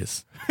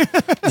hairsprays.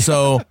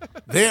 So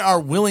they are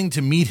willing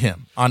to meet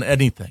him on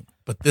anything.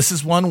 But this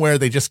is one where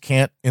they just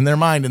can't, in their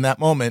mind, in that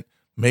moment,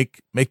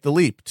 make the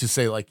leap to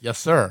say, like, yes,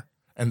 sir.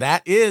 And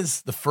that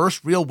is the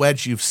first real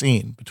wedge you've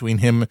seen between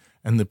him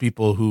and the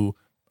people who,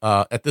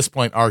 at this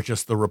point, are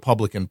just the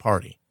Republican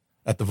Party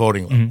at the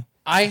voting level. Mm-hmm.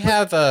 I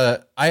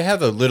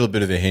have a little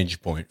bit of a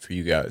hinge point for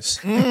you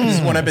guys. This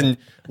is what I've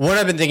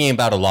been thinking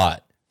about a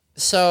lot.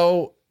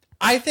 So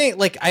I think,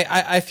 like,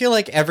 I feel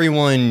like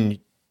everyone,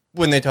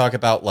 when they talk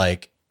about,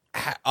 like,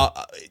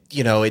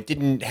 it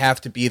didn't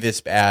have to be this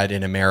bad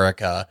in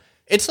America,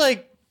 it's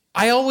like,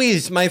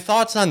 my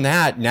thoughts on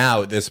that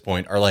now at this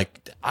point are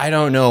like, I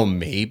don't know,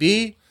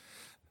 maybe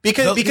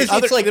because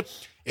it's like,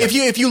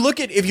 if you look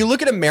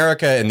at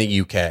America and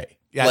the UK,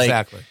 Yeah, like,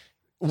 exactly.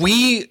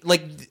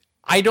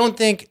 I don't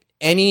think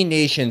any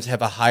nations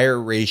have a higher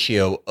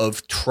ratio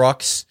of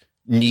trucks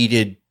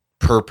needed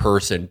per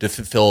person to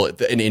fulfill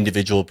an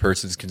individual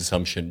person's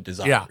consumption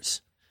desires. Yeah.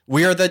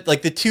 We are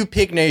the two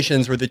pig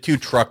nations. We're the two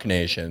truck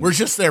nations. We're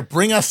just there.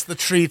 Bring us the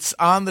treats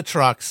on the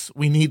trucks.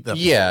 We need them.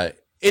 Yeah.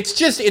 It's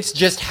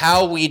just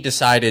how we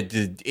decided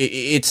to.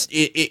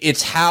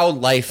 It's how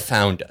life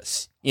found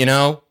us. You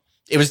know,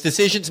 it was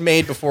decisions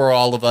made before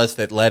all of us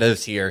that led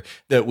us here.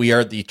 That we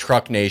are the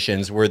truck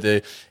nations. We're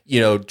the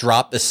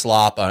drop the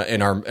slop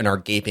in our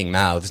gaping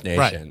mouths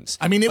nations.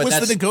 Right. I mean, it was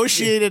the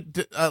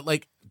negotiated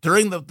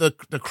during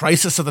the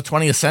crisis of the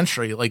 20th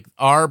century. Like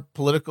our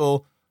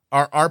political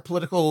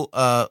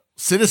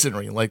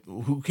citizenry, like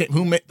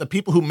the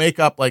people who make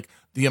up like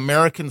the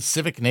American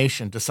civic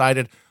nation,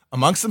 decided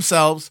amongst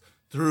themselves,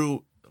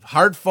 through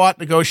hard-fought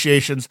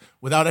negotiations,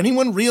 without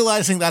anyone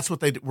realizing that's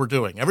what they were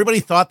doing. Everybody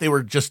thought they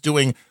were just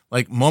doing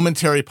like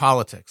momentary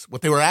politics.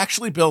 What they were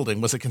actually building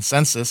was a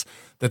consensus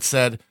that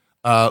said,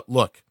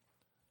 look,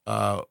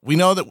 we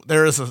know that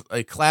there is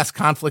a class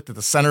conflict at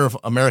the center of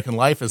American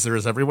life, as there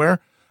is everywhere,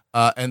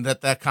 and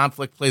that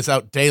conflict plays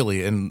out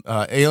daily in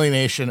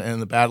alienation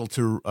and the battle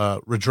to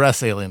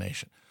redress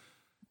alienation.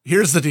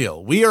 Here's the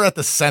deal. We are at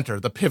the center,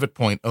 the pivot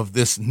point of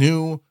this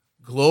new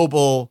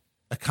global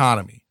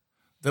economy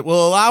that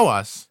will allow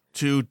us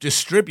to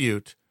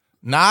distribute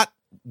not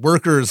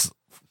workers'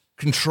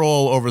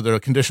 control over the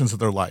conditions of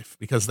their life,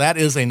 because that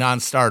is a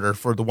non-starter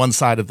for the one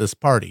side of this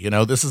party. You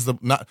know, this is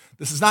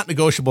not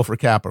negotiable for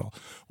capital.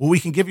 What we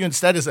can give you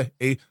instead is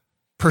a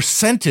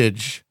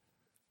percentage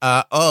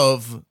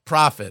of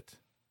profit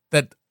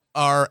that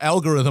our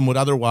algorithm would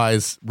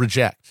otherwise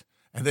reject,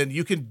 and then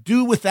you can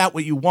do with that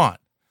what you want.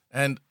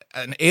 And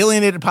an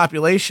alienated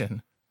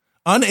population,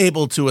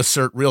 unable to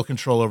assert real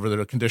control over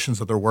the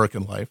conditions of their work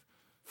and life,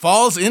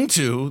 falls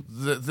into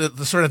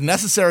the sort of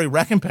necessary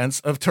recompense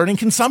of turning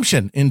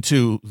consumption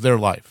into their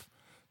life.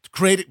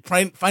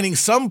 finding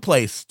some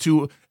place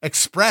to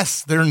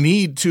express their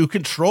need to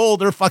control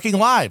their fucking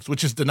lives,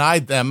 which is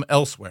denied them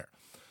elsewhere.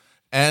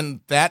 And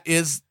that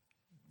is,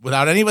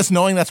 without any of us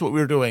knowing that's what we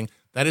were doing,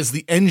 that is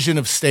the engine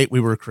of state we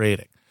were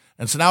creating.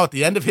 And so now at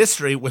the end of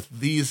history, with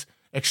these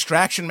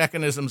extraction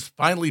mechanisms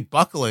finally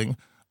buckling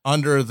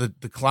under the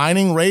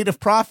declining rate of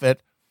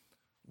profit,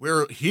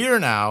 we're here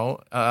now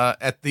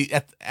at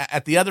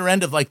the other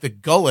end of like the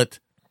gullet,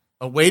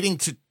 waiting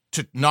to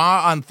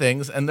gnaw on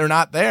things, and they're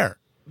not there.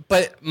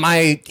 But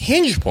my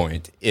hinge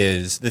point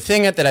is the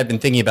thing that I've been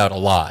thinking about a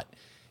lot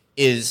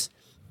is,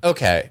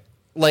 okay,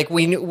 like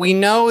we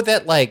know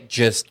that like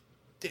just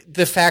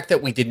the fact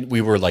that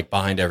we were like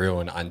behind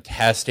everyone on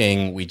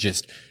testing, we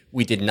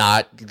did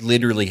not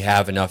literally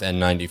have enough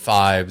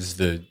N95s,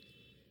 the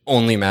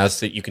only mask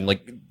that you can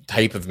like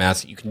type of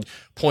mask that you can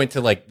point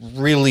to like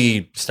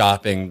really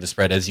stopping the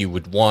spread as you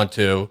would want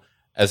to,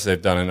 as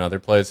they've done in other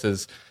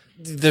places.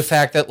 The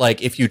fact that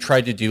like if you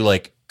tried to do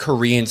like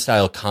Korean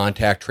style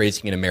contact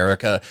tracing in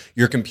America,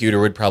 your computer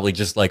would probably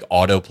just like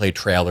autoplay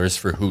trailers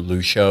for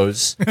Hulu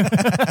shows.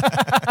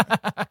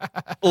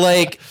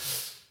 Like,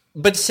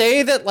 but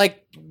say that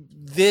like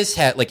this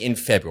had like in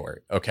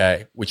February,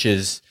 okay, which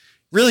is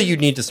really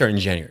you'd need to start in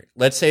January.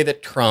 Let's say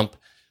that Trump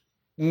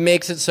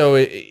makes it so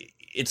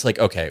it's like,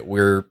 okay,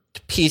 we're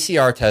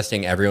PCR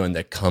testing everyone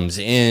that comes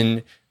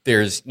in.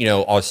 There's,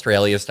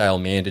 Australia style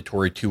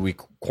mandatory 2-week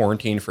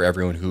quarantine for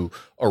everyone who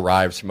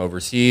arrives from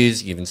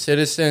overseas, even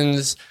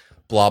citizens,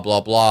 blah,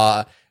 blah,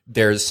 blah.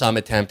 There's some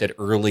attempt at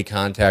early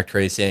contact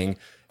tracing.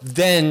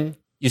 Then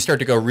you start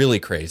to go really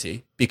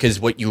crazy because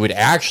what you would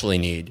actually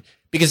need,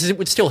 because it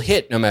would still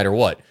hit no matter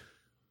what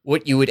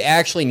you would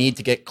actually need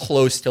to get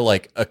close to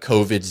like a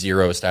COVID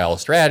zero style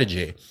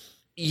strategy,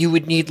 you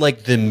would need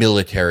like the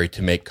military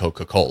to make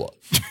Coca-Cola.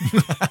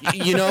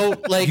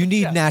 Like you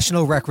need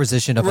national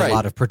requisition of right. a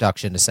lot of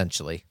production,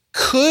 essentially.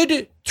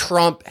 Could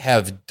Trump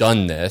have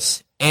done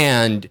this,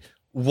 and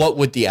what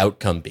would the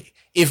outcome be?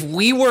 If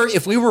we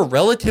were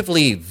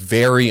relatively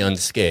very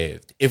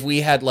unscathed, if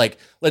we had like,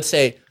 let's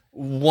say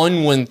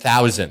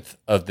 1/1000th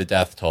of the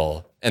death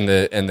toll and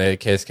the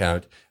case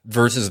count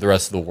versus the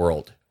rest of the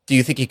world, do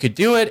you think he could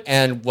do it?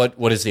 And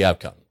what is the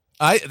outcome?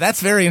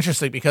 That's very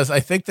interesting because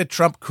I think that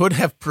Trump could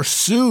have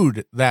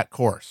pursued that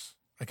course.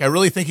 Like, I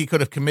really think he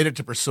could have committed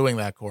to pursuing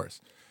that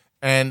course,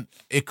 and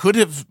it could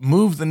have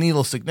moved the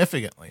needle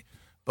significantly.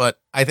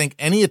 But I think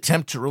any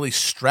attempt to really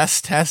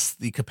stress test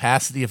the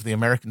capacity of the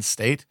American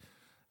state,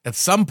 at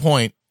some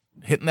point,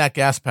 hitting that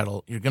gas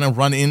pedal, you're going to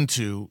run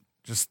into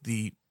just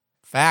the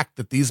fact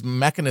that these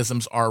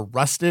mechanisms are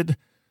rusted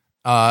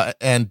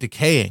and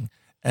decaying,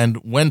 and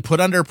when put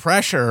under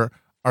pressure,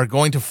 are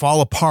going to fall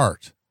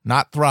apart,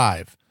 not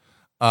thrive.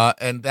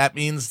 And that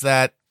means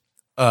that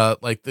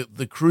like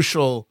the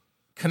crucial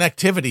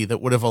connectivity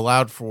that would have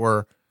allowed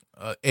for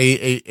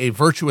a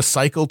virtuous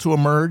cycle to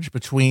emerge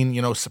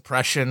between,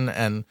 suppression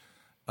and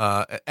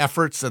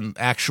efforts and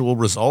actual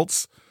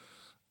results,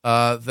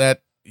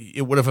 that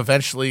it would have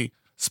eventually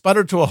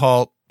sputtered to a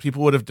halt.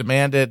 People would have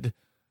demanded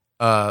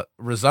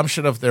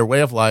resumption of their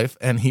way of life,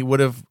 and he would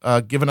have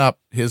given up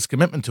his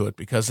commitment to it,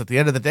 because at the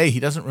end of the day, he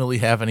doesn't really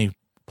have any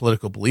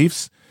political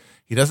beliefs.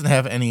 He doesn't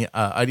have any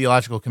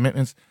ideological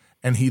commitments,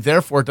 and he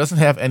therefore doesn't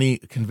have any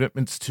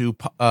commitments to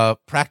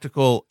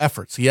practical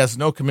efforts. He has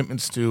no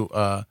commitments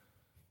to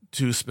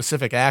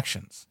specific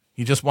actions.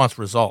 He just wants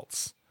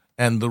results.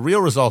 And the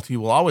real result he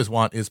will always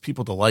want is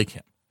people to like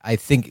him. I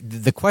think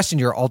the question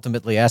you're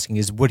ultimately asking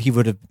is, would he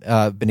would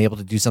have been able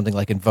to do something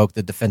like invoke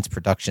the Defense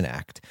Production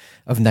Act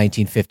of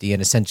 1950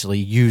 and essentially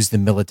use the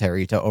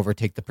military to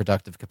overtake the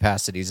productive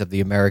capacities of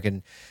the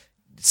American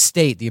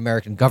state, the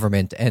American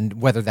government, and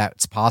whether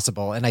that's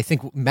possible. And I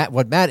think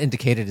what Matt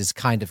indicated is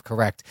kind of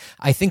correct.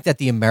 I think that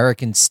the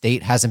American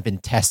state hasn't been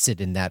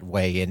tested in that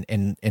way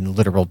in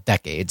literal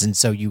decades. And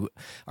so you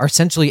are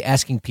essentially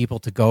asking people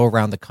to go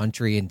around the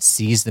country and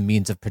seize the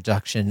means of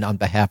production on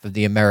behalf of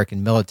the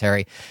American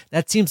military.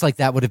 That seems like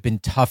that would have been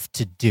tough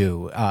to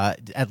do,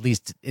 at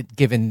least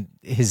given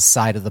his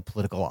side of the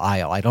political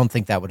aisle. I don't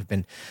think that would have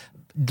been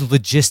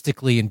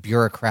logistically and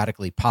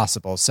bureaucratically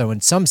possible. So in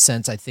some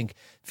sense, I think,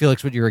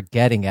 Felix, what you were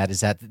getting at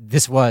is that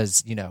this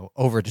was,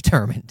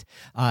 overdetermined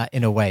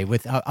in a way.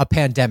 With a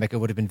pandemic, it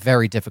would have been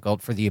very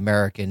difficult for the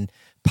American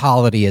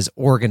polity as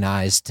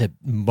organized to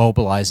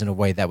mobilize in a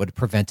way that would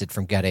prevent it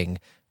from getting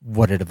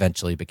what it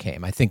eventually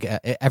became. I think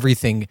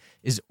everything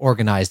is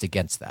organized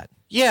against that.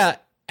 Yeah.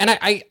 And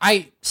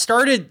I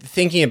started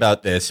thinking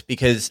about this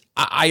because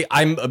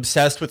I'm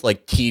obsessed with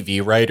like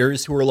TV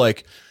writers who are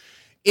like,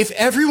 if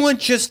everyone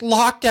just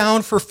locked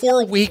down for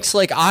 4 weeks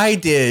like I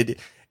did,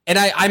 and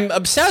I'm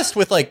obsessed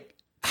with like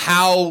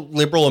how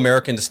liberal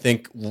Americans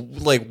think,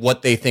 like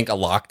what they think a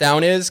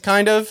lockdown is,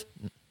 kind of,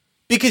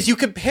 because you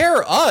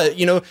compare,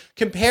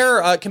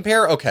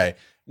 okay,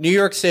 New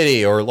York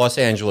City or Los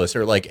Angeles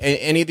or like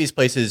any of these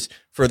places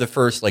for the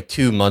first like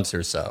 2 months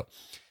or so.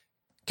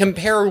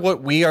 Compare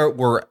what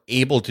we're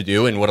able to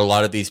do and what a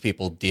lot of these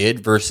people did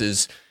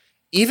versus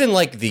even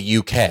like the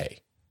UK.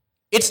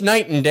 It's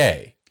night and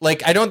day.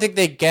 Like, I don't think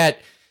they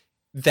get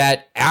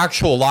that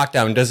actual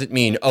lockdown doesn't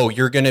mean, oh,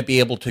 you're going to be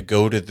able to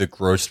go to the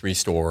grocery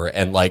store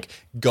and like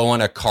go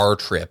on a car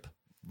trip,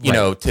 you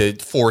know, to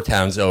 4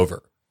 towns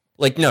over.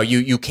 Like, no,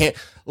 you can't.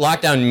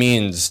 Lockdown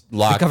means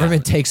lockdown. The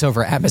government takes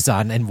over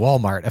Amazon and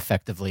Walmart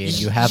effectively, and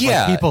you have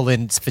like people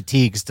in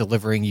fatigues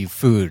delivering you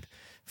food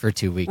for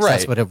 2 weeks. Right.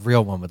 That's what a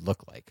real one would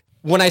look like.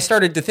 When I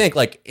started to think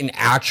like an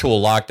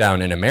actual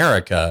lockdown in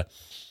America,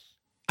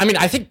 I mean,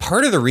 I think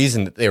part of the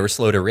reason that they were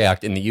slow to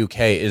react in the UK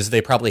is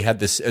they probably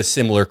had a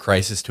similar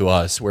crisis to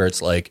us, where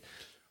it's like,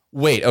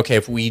 wait, okay,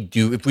 if we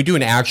do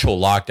an actual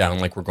lockdown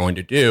like we're going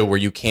to do, where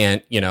you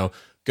can't, you know,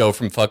 go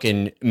from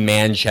fucking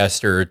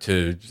Manchester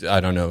to, I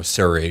don't know,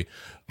 Surrey,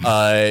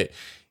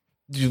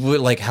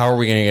 like, how are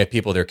we going to get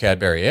people their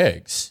Cadbury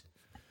eggs?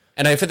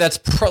 And I think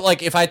that's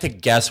like, if I had to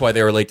guess why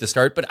they were late to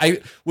start, but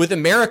with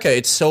America,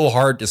 it's so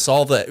hard to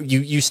solve that.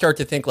 You start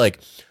to think like,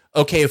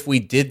 okay, if we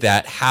did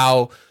that,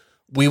 how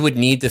we would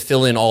need to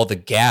fill in all the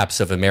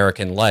gaps of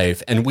American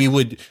life. And we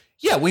would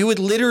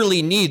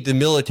literally need the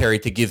military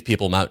to give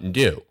people Mountain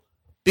Dew,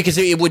 because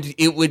it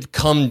would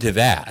come to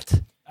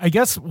that. I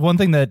guess one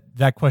thing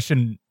that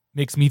question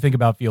makes me think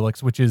about,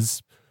 Felix, which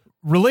is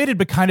related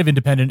but kind of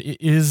independent,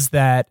 is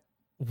that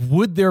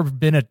would there have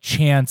been a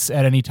chance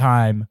at any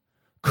time,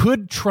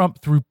 could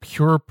Trump, through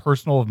pure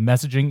personal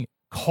messaging,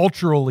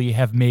 culturally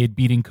have made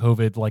beating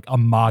COVID like a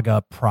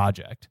MAGA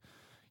project,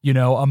 you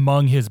know,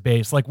 among his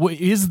base? Like, would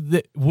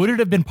it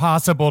have been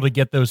possible to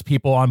get those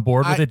people on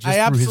board with it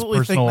just through his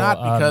personal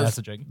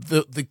messaging?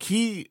 The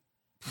key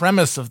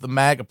premise of the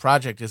MAGA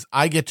project is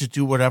I get to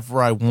do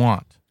whatever I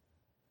want.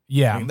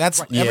 Yeah, I mean, that's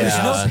There's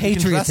no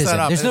patriotism.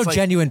 There's no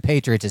genuine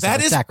patriotism.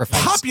 That is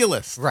sacrifice.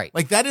 populist, right?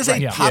 Like that is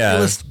a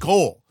populist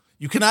goal.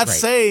 You cannot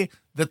say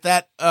that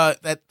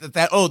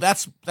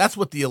that's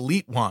what the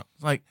elite want.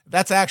 Like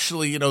that's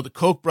actually, you know, the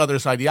Koch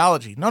brothers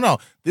ideology. No,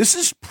 this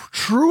is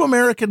true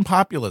American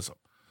populism,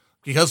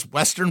 because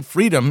Western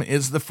freedom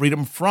is the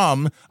freedom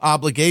from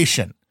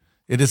obligation.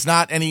 It is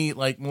not any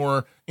like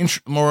more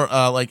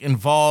like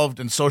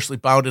involved and socially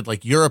bounded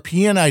like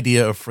European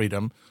idea of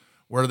freedom,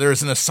 where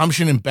there's an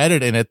assumption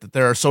embedded in it that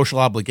there are social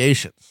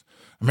obligations.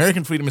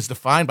 American freedom is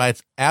defined by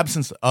its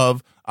absence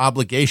of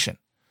obligation.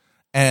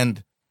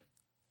 And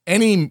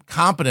any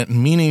competent,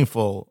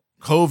 meaningful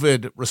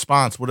COVID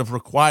response would have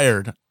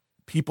required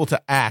people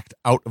to act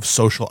out of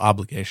social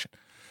obligation.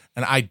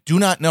 And I do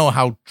not know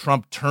how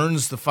Trump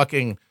turns the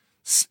fucking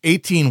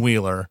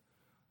 18-wheeler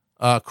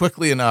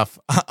quickly enough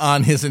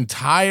on his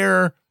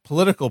entire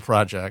political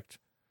project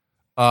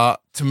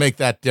to make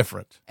that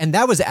different. And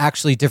that was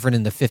actually different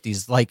in the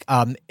 50s. Like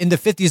in the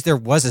 50s, there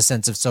was a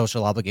sense of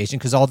social obligation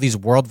because all these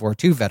World War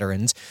II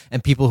veterans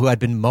and people who had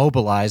been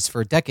mobilized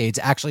for decades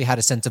actually had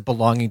a sense of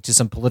belonging to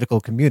some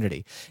political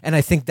community. And I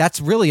think that's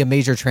really a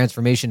major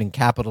transformation in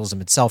capitalism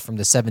itself from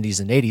the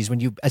 70s and 80s, when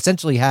you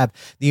essentially have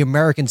the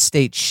American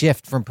state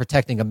shift from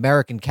protecting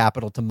American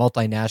capital to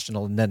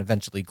multinational and then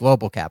eventually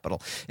global capital.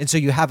 And so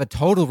you have a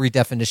total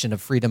redefinition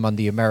of freedom on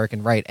the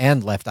American right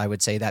and left, I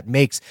would say, that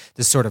makes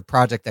this sort of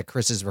project that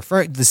Chris is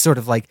referring, this sort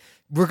of like,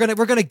 we're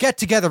gonna get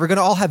together, we're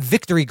gonna all have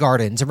victory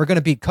gardens, and we're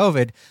gonna beat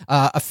COVID,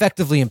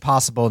 effectively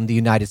impossible in the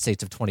United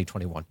States of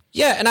 2021.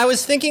 Yeah, and I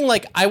was thinking,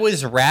 like, I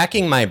was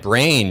racking my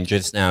brain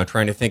just now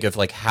trying to think of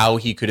like how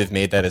he could have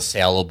made that a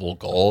saleable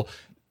goal.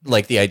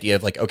 Like the idea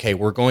of like, okay,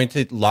 we're going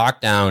to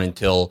lock down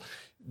until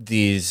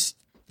these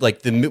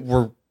like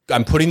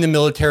I'm putting the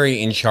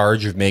military in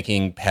charge of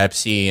making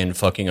Pepsi and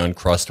fucking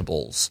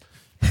Uncrustables,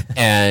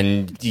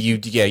 and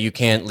you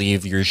can't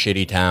leave your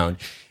shitty town.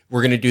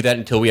 We're going to do that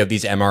until we have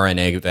these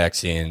mRNA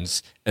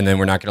vaccines, and then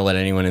we're not going to let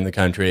anyone in the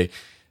country.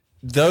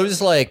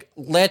 Those, like,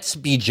 let's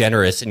be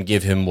generous and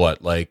give him,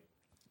 what, like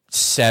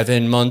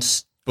 7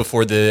 months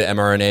before the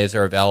mRNAs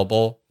are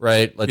available,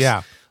 right?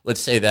 Let's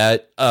say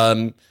that.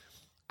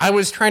 I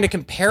was trying to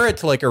compare it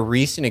to, like, a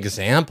recent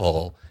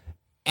example,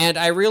 and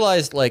I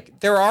realized, like,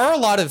 there are a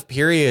lot of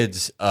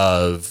periods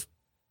of,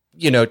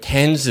 you know,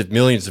 tens of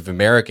millions of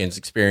Americans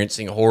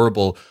experiencing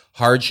horrible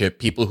hardship,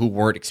 people who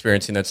weren't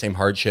experiencing that same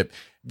hardship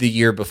the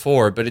year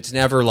before, but it's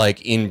never like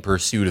in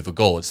pursuit of a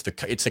goal.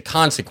 It's a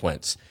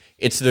consequence.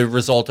 It's the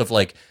result of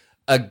like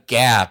a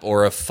gap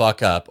or a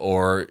fuck up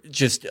or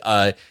just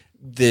the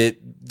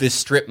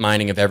strip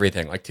mining of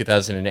everything, like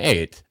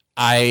 2008.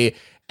 And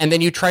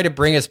then you try to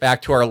bring us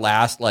back to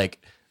the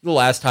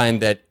last time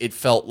that it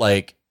felt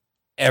like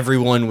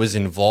everyone was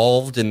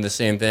involved in the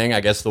same thing, I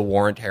guess the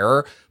war on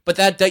terror, but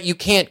that you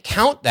can't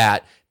count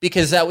that,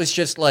 because that was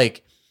just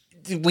like,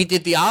 people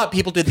did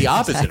the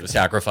opposite of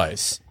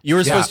sacrifice. You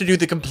were supposed to do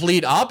the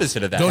complete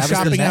opposite of that. Go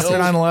shopping after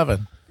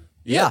 9/11.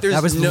 Yeah,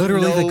 that was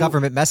literally the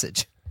government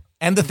message.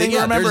 And the thing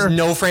to remember, there's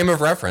no frame of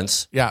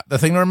reference. Yeah, the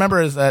thing to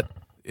remember is that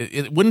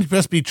it wouldn't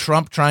just be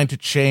Trump trying to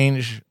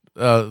change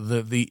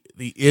the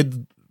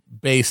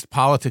id-based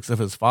politics of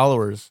his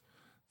followers.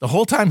 The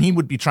whole time he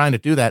would be trying to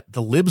do that,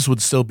 the libs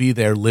would still be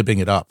there libbing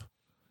it up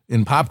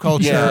in pop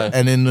culture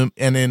and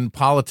in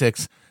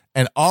politics,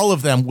 and all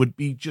of them would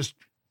be just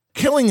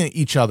killing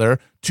each other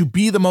to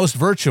be the most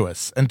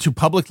virtuous and to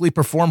publicly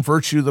perform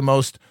virtue the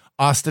most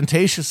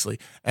ostentatiously.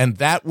 And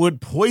that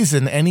would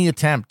poison any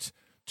attempt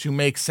to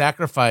make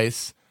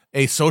sacrifice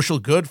a social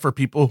good for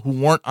people who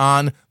weren't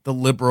on the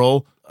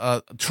liberal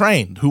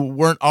train, who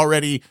weren't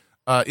already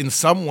in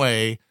some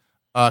way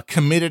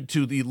committed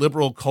to the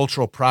liberal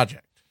cultural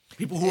project.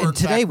 People who are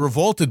today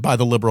revolted by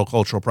the liberal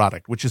cultural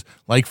product, which is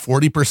like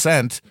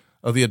 40%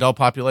 of the adult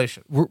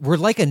population. We're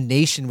like a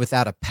nation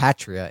without a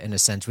patria, in a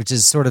sense, which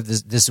is sort of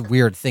this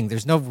weird thing.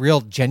 There's no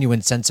real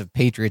genuine sense of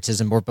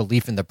patriotism or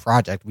belief in the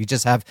project. We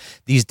just have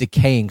these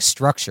decaying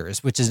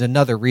structures, which is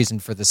another reason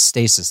for the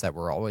stasis that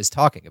we're always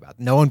talking about.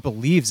 No one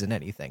believes in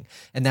anything,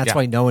 and that's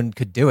why no one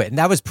could do it. And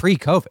that was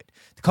pre-COVID.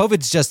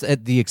 COVID's just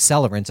the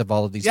accelerant of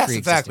all of these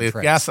pre-existing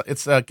trends.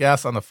 It's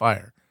gas on the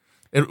fire.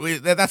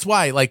 That's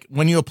why, like,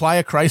 when you apply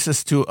a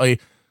crisis to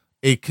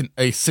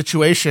a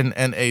situation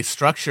and a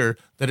structure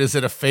that is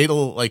at a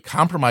fatal, like,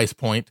 compromise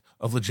point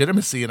of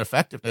legitimacy and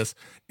effectiveness,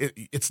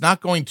 it's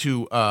not going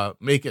to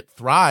make it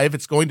thrive.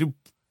 It's going to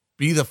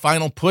be the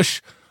final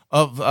push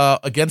of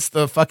against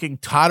the fucking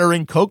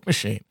tottering Coke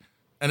machine.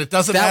 And it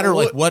doesn't matter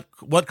like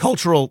what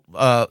cultural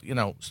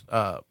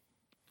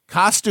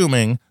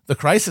costuming the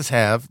crisis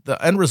have.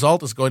 The end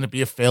result is going to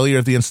be a failure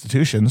of the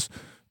institutions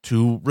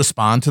to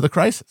respond to the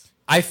crisis.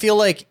 I feel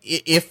like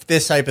if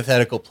this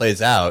hypothetical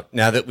plays out,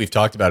 now that we've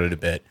talked about it a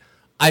bit,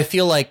 I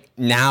feel like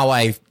now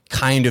I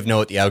kind of know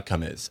what the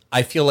outcome is.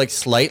 I feel like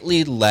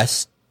slightly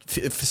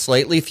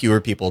fewer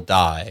people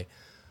die.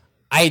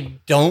 I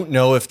don't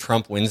know if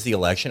Trump wins the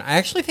election. I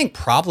actually think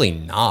probably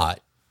not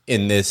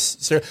in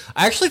this.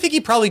 I actually think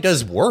he probably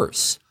does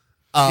worse.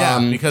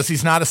 Because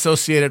he's not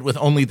associated with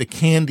only the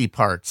candy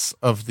parts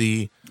of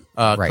the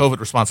COVID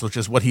response, which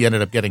is what he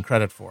ended up getting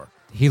credit for.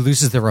 He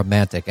loses the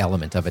romantic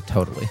element of it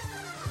totally.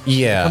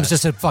 Yeah. Becomes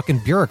just a fucking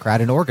bureaucrat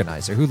and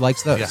organizer. Who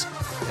likes those?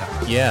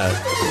 Yeah.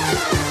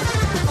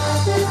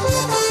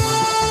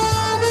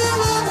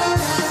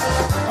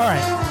 All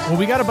right. Well,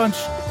 we got a bunch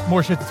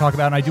more shit to talk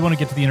about, and I do want to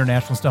get to the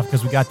international stuff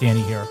because we got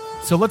Danny here.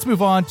 So let's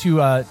move on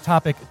to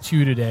topic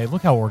 2 today.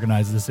 Look how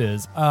organized this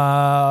is.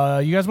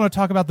 You guys want to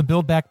talk about the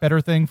Build Back Better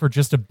thing for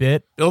just a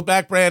bit? Build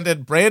Back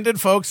Brandon. Brandon,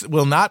 folks,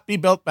 will not be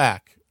built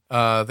back.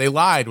 They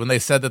lied when they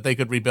said that they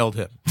could rebuild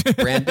him.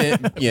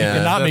 Brandon,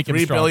 yeah, not the make him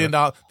 $3 billion,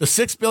 the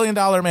 $6 billion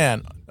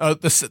man, the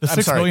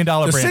 $6 billion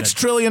the Brandon. $6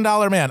 trillion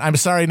man. I'm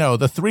sorry, no,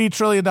 the $3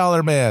 trillion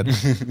man.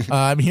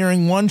 I'm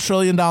hearing $1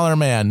 trillion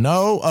man.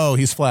 No,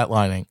 he's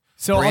flatlining.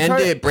 So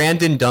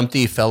Brandon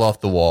Dumpty fell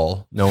off the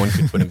wall. No one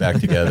could put him back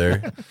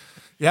together.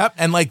 Yep,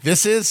 and like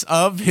this is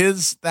of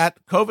that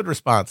COVID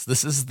response.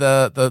 This is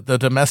the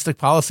domestic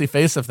policy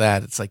face of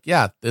that. It's like,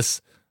 yeah, this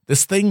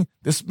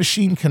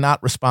machine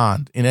cannot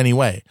respond in any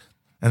way.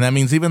 And that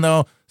means even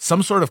though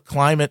some sort of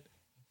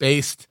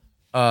climate-based,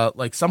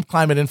 like some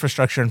climate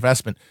infrastructure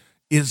investment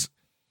is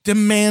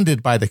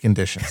demanded by the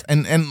conditions,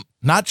 and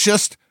not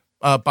just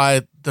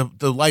by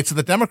the lights of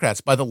the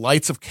Democrats, by the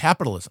lights of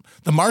capitalism.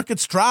 The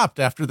markets dropped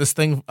after this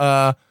thing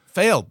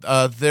failed.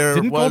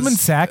 Didn't Goldman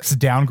Sachs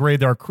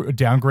downgrade the credit?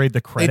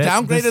 They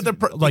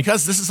downgraded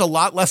because this is a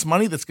lot less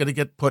money that's going to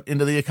get put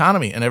into the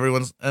economy, and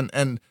everyone's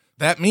and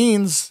that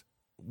means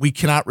we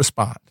cannot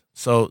respond.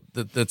 So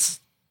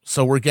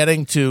so we're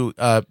getting to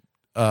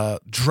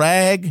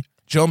drag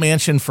Joe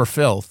Manchin for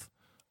filth,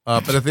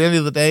 but at the end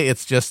of the day,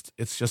 it's just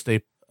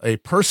a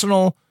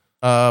personal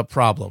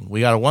problem.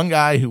 We got one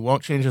guy who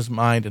won't change his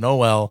mind, and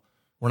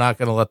we're not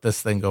going to let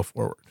this thing go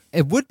forward.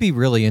 It would be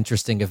really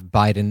interesting if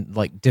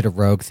Biden did a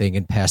rogue thing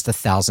and passed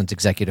 1,000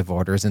 executive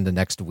orders in the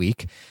next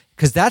week,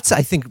 because that's,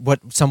 I think,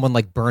 what someone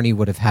like Bernie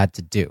would have had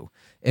to do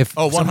if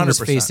someone was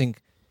 100%. facing.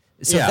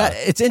 So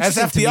it's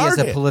interesting to me as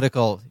a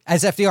political,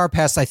 as FDR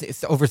passed, I think,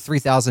 over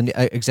 3,000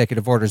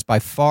 executive orders, by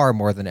far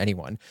more than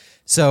anyone.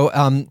 So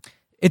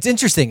it's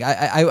interesting.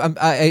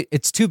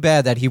 It's too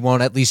bad that he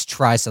won't at least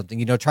try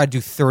something. Try to do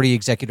 30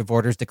 executive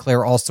orders,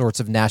 declare all sorts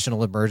of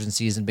national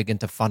emergencies, and begin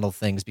to funnel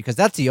things, because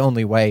that's the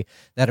only way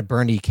that a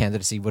Bernie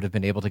candidacy would have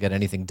been able to get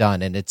anything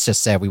done. And it's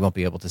just sad we won't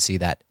be able to see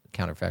that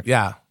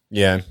counterfactual.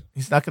 Yeah.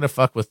 He's not going to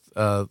fuck with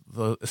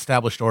the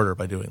established order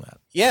by doing that.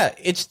 Yeah,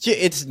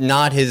 it's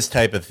not his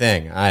type of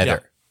thing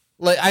either.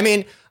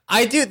 Yeah.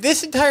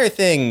 This entire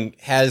thing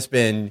has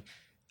been.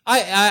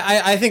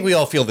 I think we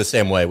all feel the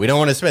same way. We don't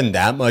want to spend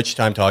that much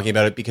time talking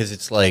about it because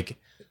it's like,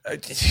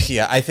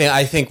 I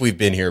think we've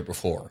been here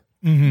before,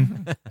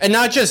 and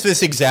not just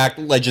this exact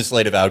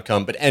legislative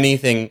outcome, but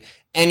anything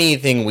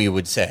we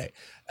would say,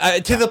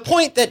 to the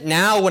point that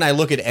now when I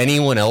look at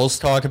anyone else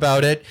talk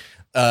about it.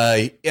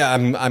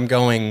 I'm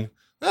going.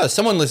 Oh,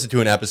 someone listened to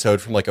an episode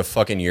from like a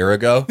fucking year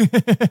ago.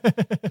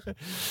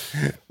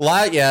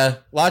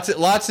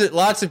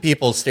 Lots of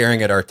people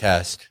staring at our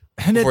test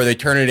before they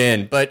turn it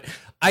in. But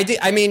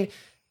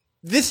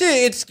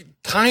it's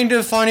kind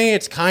of funny.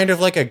 It's kind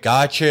of like a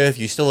gotcha if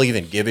you still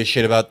even give a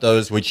shit about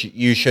those, which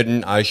you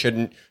shouldn't. I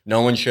shouldn't.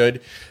 No one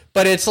should.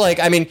 But it's like,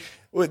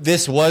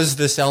 this was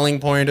the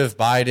selling point of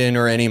Biden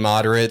or any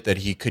moderate, that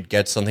he could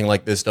get something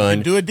like this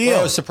done. Do a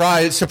deal. Oh,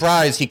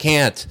 surprise! He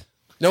can't.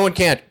 No one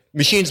can't.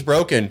 Machine's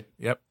broken.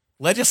 Yep.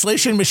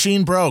 Legislation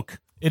machine broke.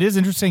 It is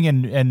interesting,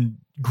 and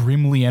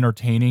grimly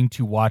entertaining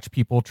to watch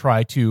people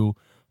try to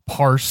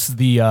parse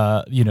the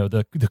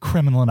the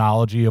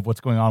criminology of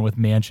what's going on with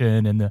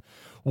Manchin and the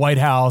White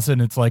House,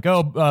 and it's like,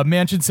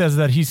 Manchin says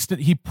that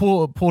he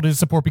pulled his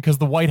support because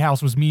the White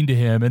House was mean to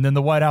him, and then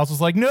the White House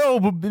was like, no,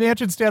 but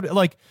Manchin stabbed.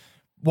 Like,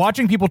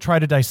 watching people try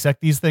to dissect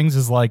these things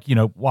is like,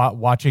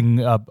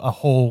 watching a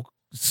whole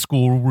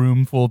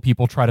schoolroom full of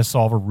people try to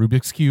solve a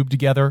Rubik's Cube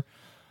together.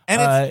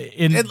 And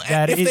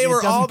if they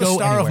were all the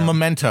star of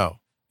Memento,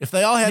 if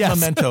they all had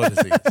Memento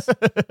disease,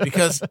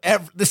 because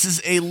this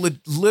is a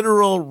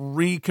literal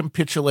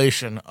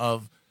recapitulation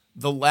of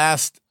the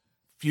last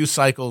few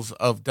cycles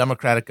of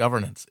democratic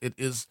governance. It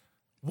is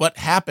what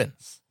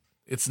happens.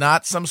 It's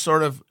not some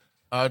sort of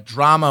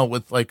drama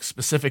with like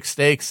specific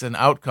stakes and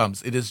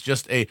outcomes. It is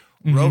just a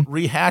rote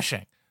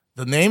rehashing.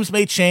 The names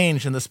may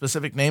change and the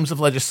specific names of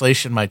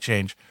legislation might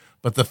change,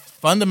 but the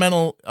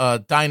fundamental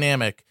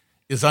dynamic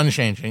is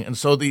unchanging. And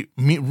so the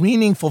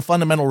meaningful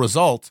fundamental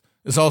result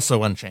is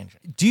also unchanging.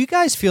 Do you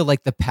guys feel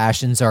like the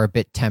passions are a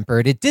bit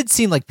tempered? It did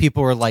seem like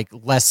people were like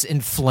less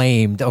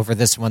inflamed over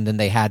this one than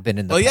they had been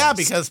in the past. Yeah,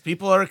 because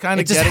people are kind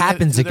of getting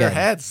it into their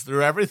heads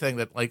through everything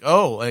that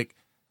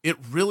it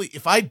really,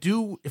 if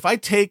I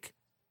take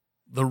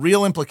the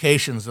real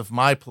implications of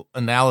my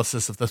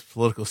analysis of this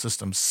political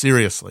system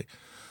seriously,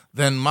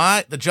 then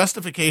the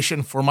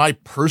justification for my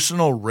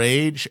personal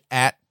rage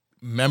at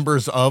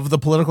members of the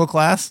political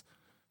class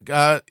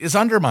is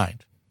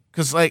undermined.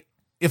 Because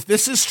if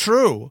this is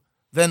true,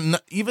 then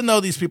even though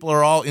these people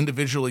are all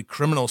individually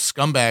criminal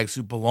scumbags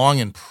who belong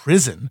in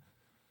prison,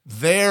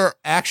 their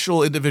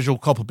actual individual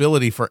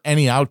culpability for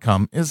any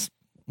outcome is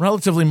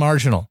relatively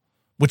marginal,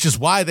 which is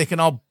why they can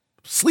all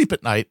sleep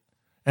at night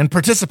and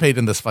participate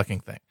in this fucking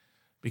thing,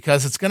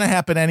 because it's going to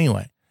happen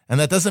anyway. And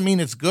that doesn't mean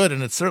it's good,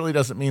 and it certainly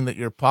doesn't mean that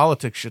your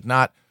politics should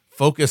not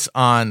focus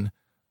on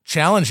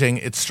challenging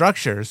its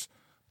structures,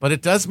 but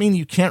it does mean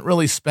you can't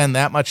really spend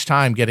that much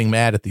time getting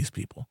mad at these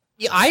people.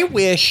 Yeah,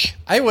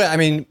 I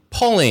mean,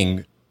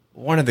 polling,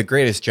 one of the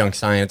greatest junk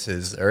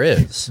sciences there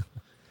is.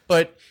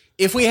 But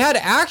if we had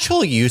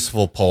actual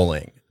useful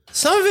polling,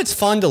 some of it's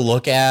fun to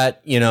look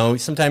at.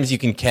 Sometimes you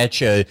can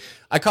catch I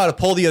caught a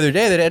poll the other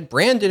day that had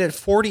Brandon at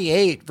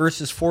 48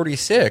 versus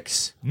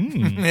 46.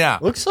 Yeah.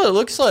 Looks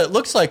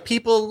like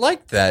people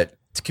liked that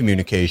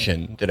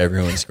communication that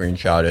everyone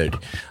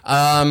screenshotted.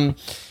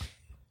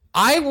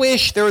 I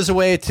wish there was a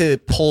way to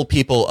poll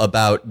people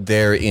about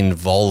their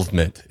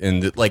involvement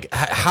in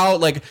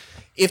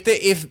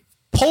if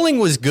polling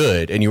was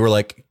good and you were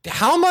like,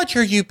 how much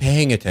are you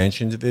paying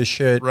attention to this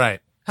shit? Right.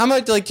 How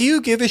much, do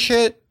you give a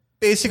shit?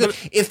 Basically,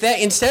 if that,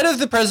 instead of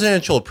the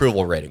presidential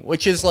approval rating,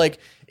 which is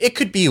it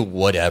could be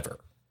whatever,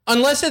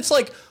 unless it's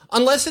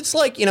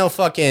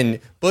fucking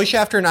Bush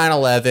after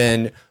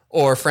 9/11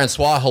 or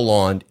Francois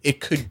Hollande,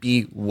 it could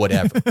be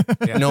whatever.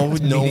 Yeah. No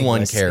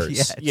one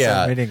cares.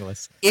 Yeah, it's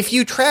meaningless. If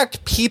you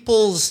tracked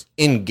people's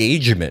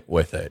engagement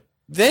with it,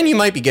 then you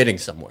might be getting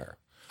somewhere.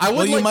 I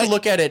would to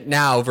look at it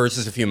now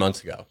versus a few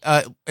months ago.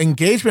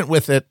 Engagement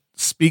with it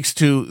speaks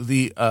to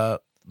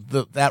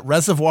that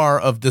reservoir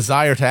of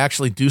desire to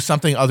actually do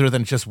something other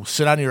than just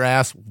sit on your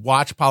ass,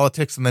 watch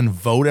politics, and then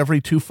vote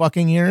every 2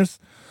 fucking years.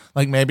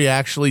 Maybe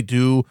actually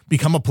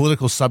become a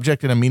political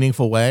subject in a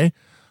meaningful way.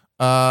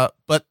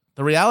 But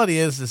the reality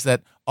is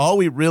that all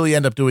we really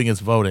end up doing is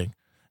voting.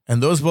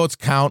 And those votes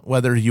count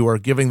whether you are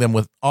giving them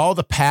with all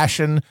the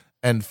passion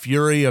and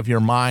fury of your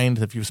mind,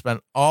 if you've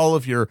spent all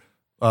of your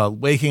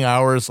waking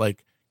hours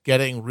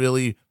getting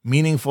really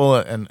meaningful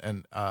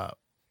and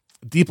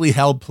deeply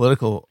held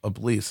political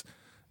beliefs.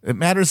 It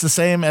matters the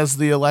same as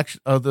the election,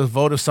 the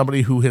vote of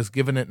somebody who has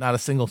given it not a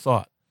single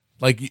thought.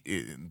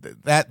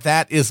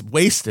 That is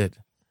wasted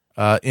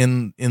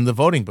in the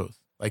voting booth.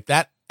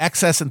 That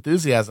excess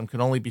enthusiasm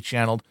can only be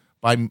channeled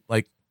by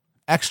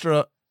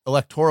extra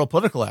electoral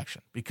political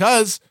action,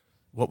 because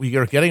what we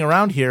are getting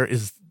around here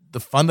is the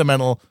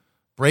fundamental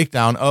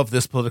breakdown of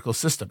this political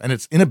system and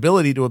its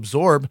inability to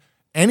absorb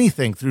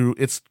anything through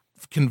its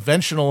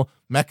conventional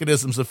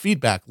mechanisms of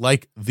feedback,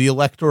 like the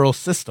electoral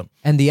system.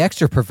 And the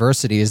extra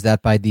perversity is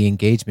that by the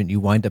engagement, you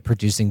wind up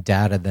producing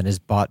data that is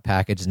bought,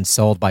 packaged, and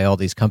sold by all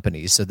these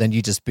companies. So then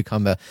you just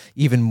become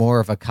even more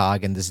of a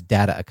cog in this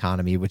data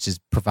economy, which is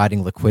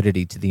providing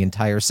liquidity to the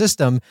entire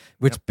system,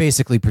 which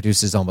basically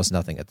produces almost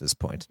nothing at this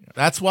point.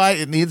 That's why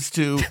it needs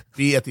to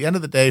be, at the end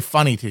of the day,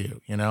 funny to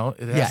you.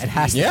 It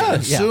has to be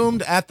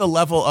consumed at the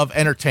level of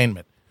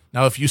entertainment.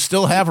 Now, if you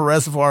still have a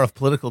reservoir of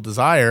political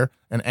desire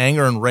and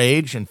anger and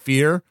rage and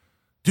fear,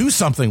 do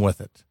something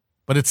with it.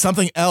 But it's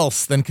something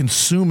else than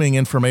consuming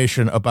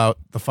information about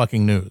the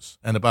fucking news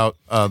and about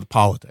the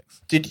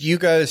politics. Did you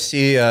guys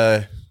see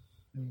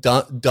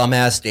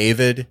dumbass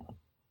David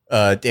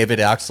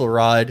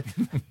Axelrod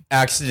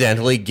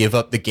accidentally give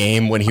up the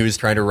game when he was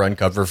trying to run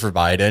cover for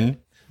Biden?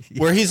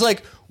 Where he's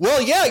like,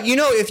 well, yeah,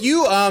 if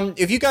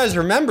you guys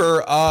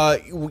remember,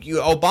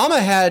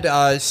 Obama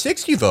had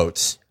 60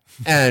 votes.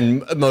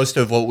 And most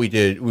of what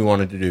we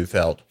wanted to do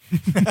failed.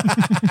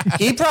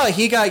 He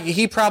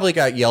probably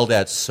got yelled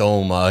at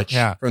so much.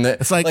 Yeah. From the,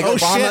 it's like oh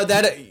Obama, shit,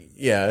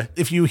 Yeah.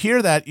 if you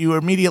hear that, you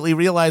immediately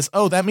realize,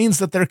 oh, that means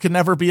that there can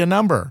never be a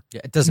number.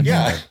 Yeah, it doesn't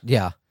matter.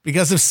 Yeah.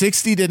 Because if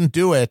 60 didn't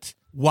do it,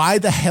 why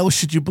the hell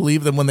should you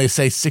believe them when they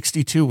say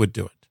 62 would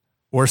do it?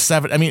 Or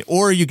 7? I mean,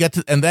 or you get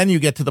to, and then you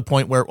get to the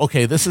point where,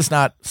 okay, this is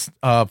not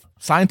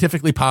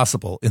scientifically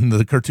possible in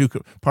the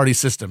two-party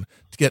system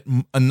to get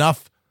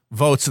enough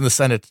votes in the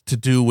Senate to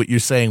do what you're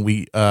saying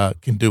we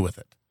can do with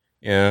it.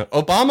 Yeah.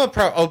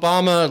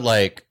 Obama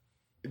like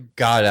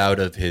got out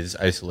of his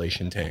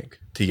isolation tank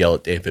to yell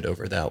at David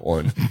over that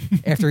one.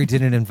 After he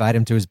didn't invite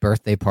him to his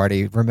birthday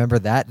party. Remember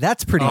that?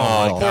 That's pretty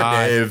Oh, brutal. poor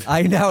Dave.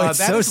 I know, it's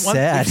That so is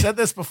sad. We've said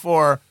this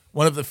before.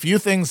 One of the few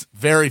things,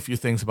 very few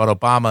things about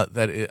Obama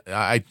that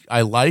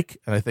I like,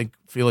 and I think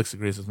Felix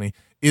agrees with me,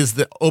 is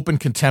the open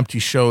contempt he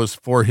shows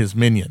for his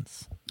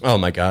minions. Oh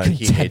my God. He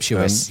hates them.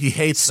 Contemptuous. He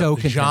hates So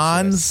them.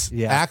 Johns, contemptuous.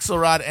 Yeah.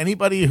 Axelrod,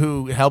 anybody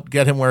who helped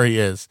get him where he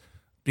is,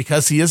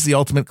 because he is the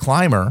ultimate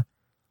climber.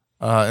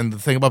 And the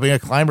thing about being a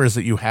climber is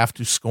that you have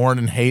to scorn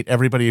and hate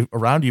everybody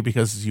around you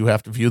because you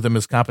have to view them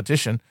as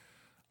competition.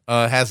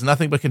 Has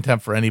nothing but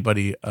contempt for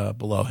anybody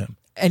below him.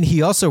 And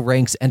he also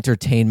ranks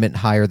entertainment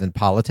higher than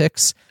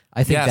politics.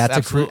 I think Yes,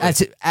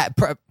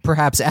 that's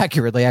perhaps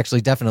accurately,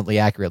 actually, definitely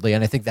accurately.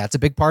 And I think that's a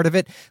big part of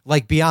it.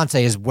 Like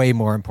Beyonce is way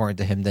more important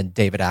to him than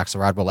David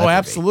Axelrod will ever be.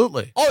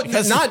 Absolutely. Oh,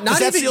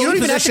 not even, you don't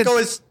even have to go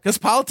as... Because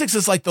politics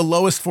is like the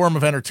lowest form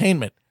of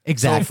entertainment.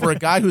 Exactly. So for a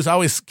guy who's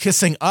always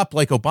kissing up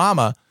like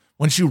Obama,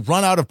 once you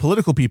run out of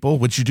political people,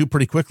 which you do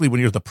pretty quickly when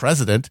you're the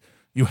president,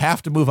 you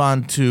have to move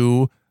on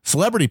to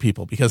celebrity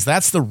people because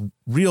that's the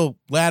real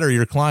ladder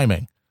you're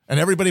climbing. And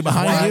everybody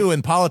behind you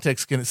in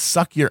politics can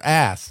suck your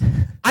ass.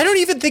 I don't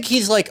even think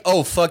he's like,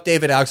 oh, fuck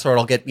David Axelrod,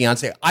 I'll get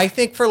Beyonce. I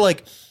think for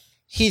like,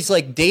 he's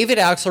like David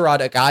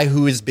Axelrod, a guy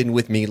who has been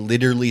with me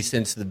literally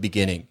since the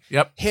beginning.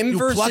 Yep. Him you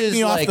versus plucked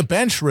me like, off the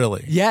bench,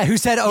 really. Yeah, who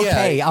said,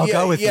 okay, I'll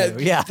go with you.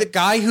 Yeah. The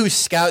guy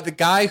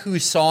who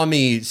saw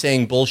me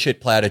saying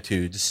bullshit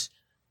platitudes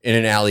in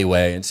an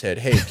alleyway and said,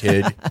 hey,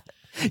 kid,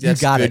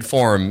 that's got good it.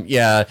 form.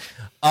 Yeah.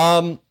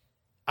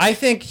 I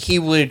think he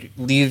would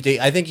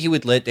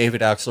let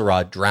David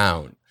Axelrod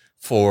drown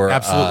for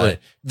Absolutely.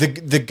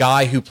 The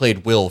guy who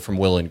played Will from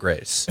Will and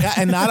Grace. Yeah,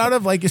 and not out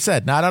of, like you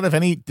said, not out of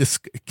any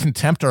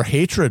contempt or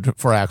hatred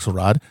for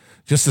Axelrod,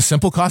 just a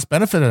simple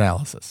cost-benefit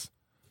analysis.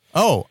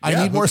 Oh, I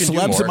need more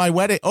celebs at my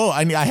wedding. Oh,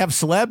 I have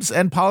celebs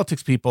and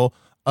politics people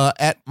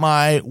at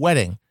my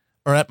wedding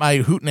or at my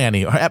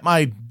hootenanny or at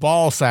my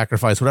ball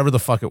sacrifice, whatever the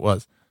fuck it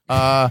was.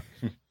 I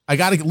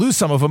got to lose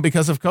some of them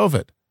because of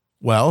COVID.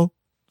 Well,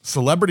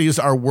 celebrities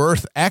are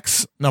worth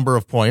X number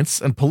of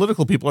points, and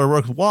political people are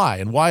worth Y,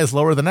 and Y is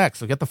lower than X.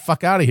 So get the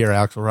fuck out of here,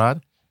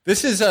 Axelrod.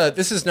 This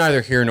is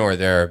neither here nor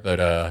there,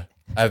 but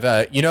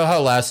I've you know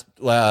how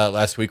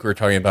last week we were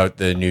talking about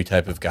the new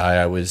type of guy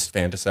I was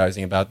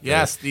fantasizing about.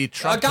 Yes, the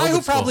Trump a guy who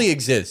COVID school. probably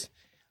exists.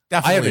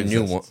 Definitely I have a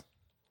exists. new one.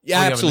 Yeah, Oh,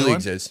 you have a new absolutely one?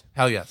 exists.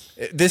 Hell yes.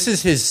 This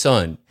is his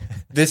son.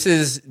 This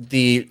is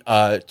the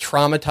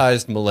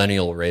traumatized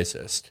millennial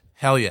racist.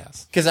 Hell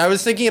yes. Because I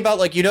was thinking about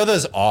like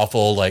those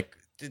awful like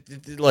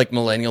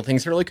millennial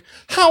things that are like,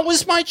 how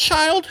was my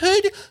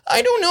childhood?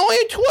 I don't know. I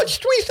had to watch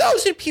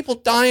 3,000 people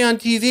die on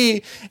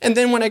TV, and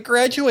then when I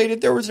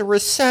graduated, there was a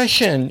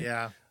recession.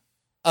 Yeah.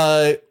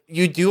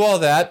 You do all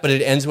that, but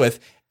it ends with,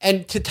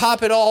 and to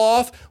top it all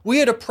off, we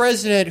had a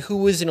president who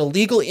was an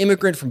illegal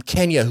immigrant from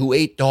Kenya who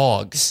ate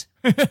dogs.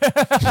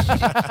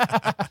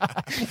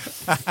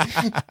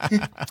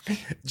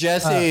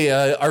 Jesse,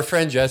 our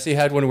friend Jesse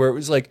had one where it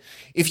was like,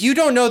 if you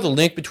don't know the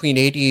link between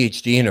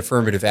ADHD and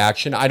affirmative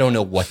action, I don't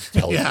know what to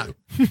tell you.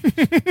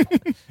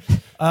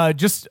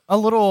 Just a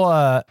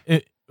little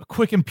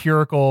quick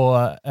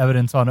empirical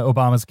evidence on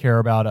Obama's care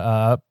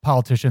about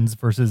politicians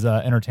versus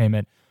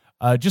entertainment.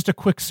 Just a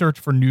quick search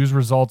for news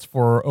results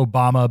for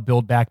Obama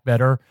Build Back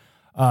Better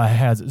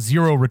has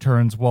 0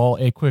 returns, while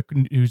a quick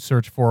news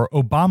search for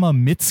Obama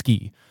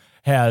Mitski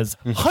has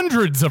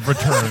hundreds of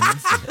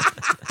returns.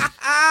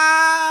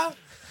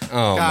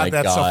 Oh my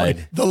that's God. so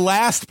funny. The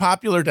last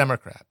popular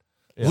Democrat,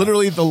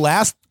 literally the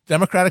last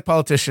Democratic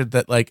politician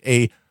that like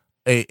a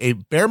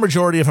bare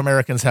majority of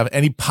Americans have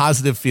any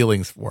positive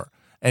feelings for.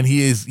 And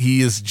he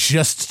is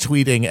just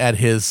tweeting at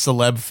his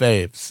celeb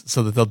faves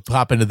so that they'll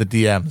pop into the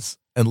DMs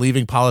and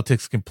leaving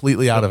politics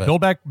completely out of it.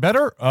 Build Back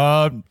Better?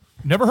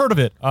 Never heard of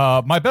it.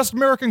 My Best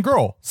American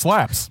Girl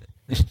slaps.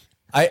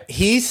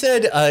 He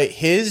said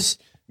his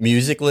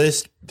music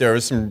list, there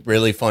was some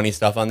really funny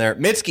stuff on there.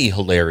 Mitski,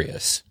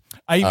 hilarious.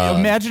 I'm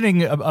imagining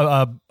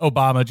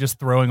Obama just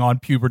throwing on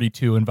Puberty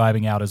 2 and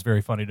vibing out is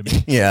very funny to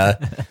me. Yeah.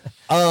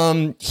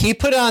 He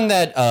put on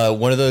that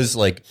one of those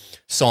like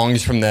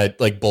songs from that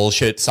like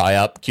bullshit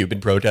PSYOP Cuban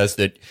protest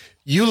that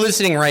you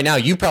listening right now,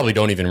 you probably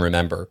don't even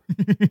remember.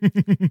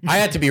 I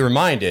had to be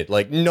reminded.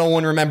 Like no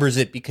one remembers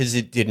it because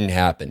it didn't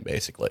happen,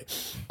 basically.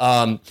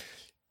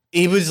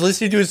 He was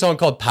listening to a song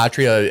called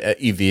Patria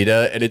y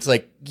Vida, and it's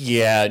like,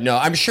 yeah, no,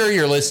 I'm sure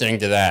you're listening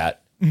to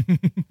that.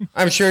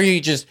 I'm sure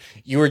you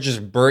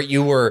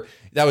were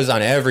that was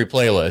on every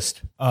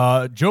playlist.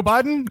 Joe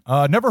Biden,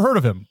 never heard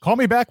of him. Call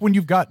me back when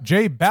you've got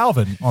Jay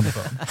Balvin on the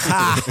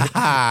phone.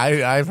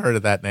 I've heard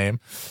of that name.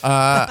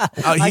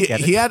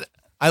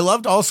 I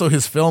loved also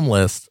his film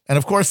list. And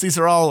of course, these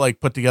are all like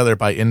put together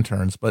by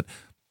interns, but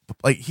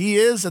like he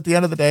is at the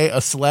end of the day, a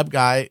celeb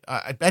guy.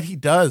 I bet he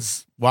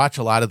does watch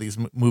a lot of these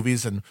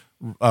movies and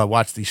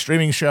watch these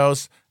streaming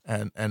shows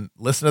and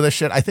listen to this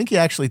shit. I think he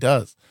actually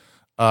does.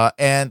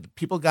 And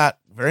people got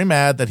very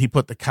mad that he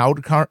put the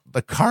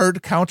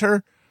card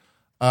counter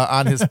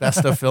on his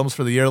best of films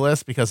for the year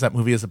list, because that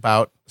movie is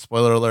about,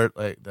 spoiler alert,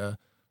 like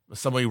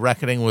somebody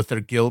reckoning with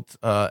their guilt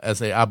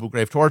as a Abu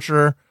Ghraib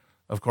torturer.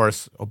 Of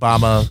course,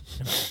 Obama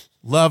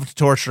loved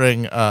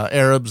torturing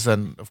Arabs,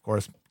 and of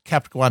course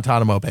kept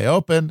Guantanamo Bay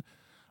open.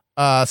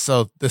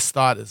 So this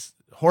thought is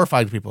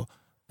horrifying to people,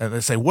 and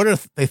they say, what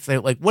is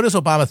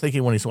Obama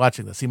thinking when he's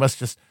watching this? He must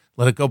just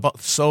let it go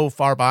so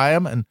far by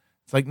him. And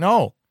it's like,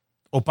 no.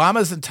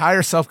 Obama's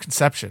entire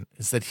self-conception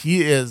is that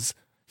it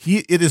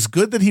is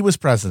good that he was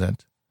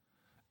president,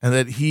 and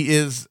that he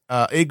is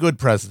a good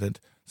president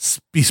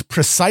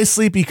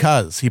precisely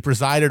because he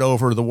presided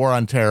over the war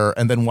on terror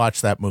and then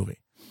watched that movie.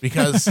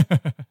 Because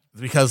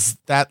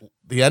that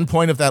the end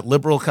point of that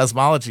liberal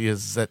cosmology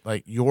is that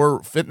like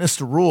your fitness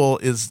to rule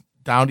is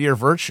down to your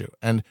virtue.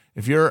 And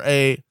if you're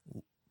a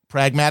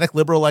pragmatic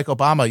liberal like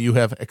Obama, you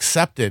have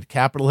accepted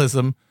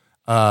capitalism,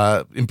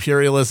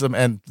 imperialism,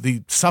 and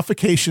the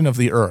suffocation of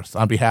the earth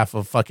on behalf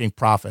of fucking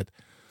profit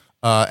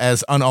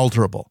as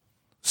unalterable.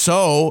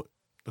 So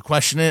the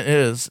question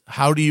is,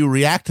 how do you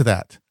react to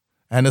that?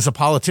 And as a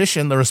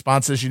politician, the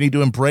response is you need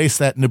to embrace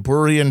that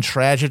Niebuhrian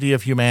tragedy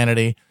of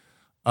humanity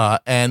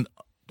and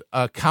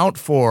account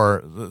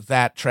for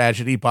that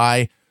tragedy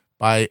by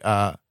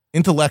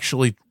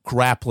intellectually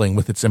grappling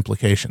with its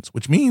implications,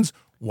 which means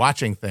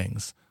watching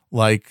things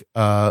like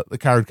the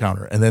card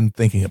counter and then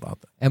thinking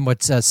about them. And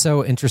what's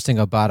so interesting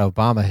about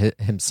Obama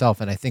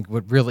himself, and I think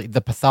what really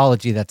the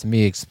pathology that to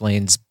me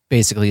explains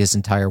basically his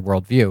entire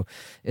worldview,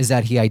 is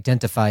that he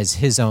identifies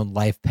his own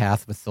life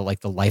path with the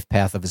life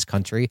path of his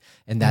country,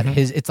 and that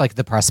it's like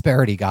the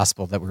prosperity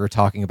gospel that we were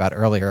talking about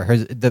earlier.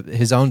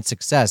 His own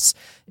success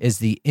is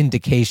the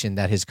indication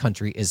that his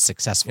country is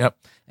successful. Yep,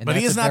 and but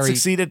he has not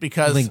succeeded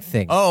because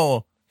thing.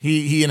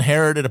 He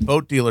inherited a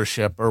boat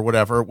dealership or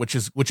whatever, which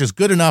is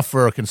good enough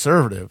for a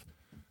conservative.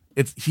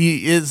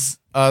 He is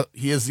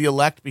the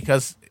elect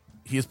because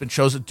he has been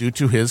chosen due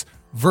to his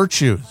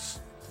virtues,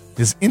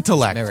 his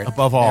intellect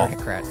above all.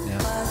 Meritocrat, yeah.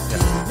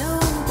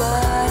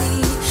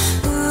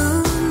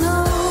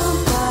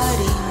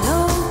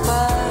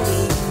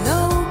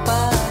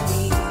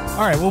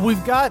 All right, well,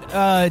 we've got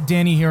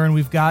Danny here, and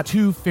we've got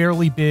two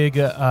fairly big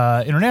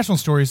international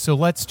stories, so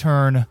let's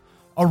turn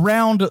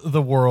around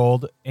the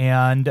world.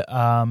 And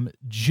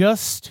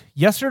just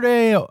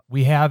yesterday,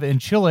 we have in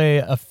Chile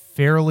a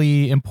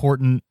fairly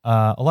important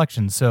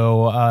election.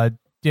 So,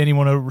 Danny,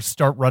 want to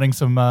start running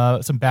some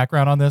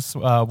background on this?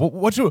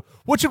 What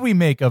should we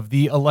make of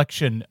the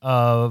election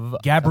of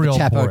Gabriel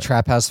Chapo Boric?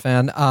 Trap House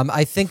fan?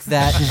 I think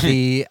that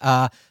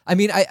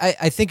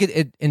I think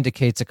it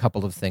indicates a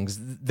couple of things.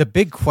 The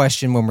big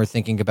question when we're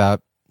thinking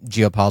about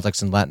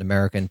geopolitics in Latin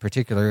America in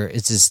particular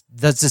does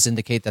this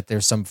indicate that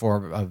there's some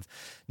form of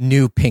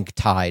new pink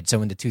tide?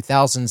 So in the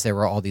 2000s, there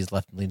were all these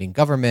left-leaning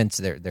governments.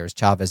 There's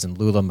Chavez and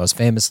Lula most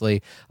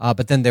famously,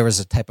 but then there was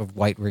a type of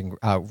right-wing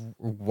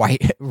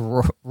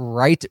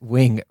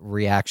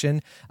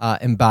reaction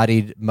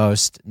embodied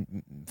most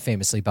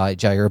famously by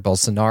Jair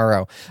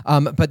Bolsonaro.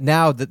 But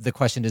now the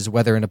question is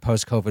whether in a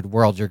post-COVID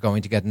world you're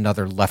going to get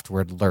another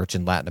leftward lurch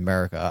in Latin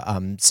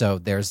America. So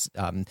there's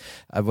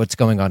what's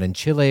going on in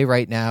Chile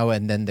right now,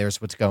 and then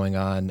there's what's going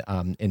on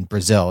in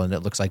Brazil, and it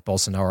looks like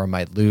Bolsonaro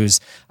might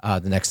lose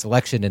the next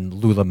election and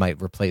Lula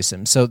might replace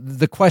him. So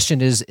the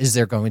question is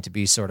there going to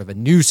be sort of a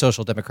new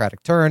social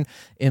democratic turn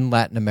in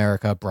Latin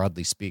America,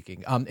 broadly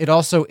speaking? It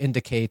also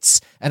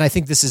indicates, and I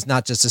think this is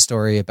not just a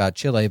story about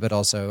Chile, but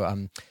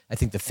also I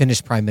think the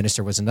Finnish prime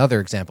minister was another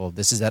example of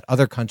this, is that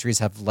other countries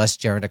have less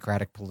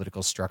gerontocratic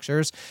political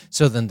structures.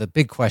 So then the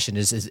big question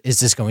is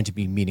this going to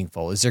be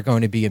meaningful? Is there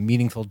going to be a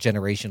meaningful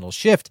generational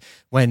shift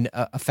when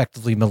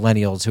effectively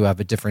millennials who have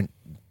a different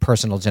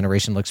personal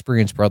generational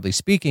experience, broadly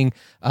speaking,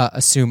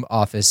 assume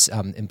office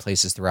in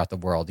places throughout the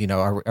world? You know,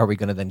 are we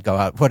going to then go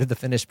out? What did the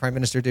Finnish prime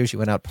minister do? She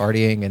went out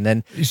partying, and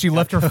then she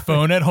left her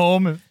phone at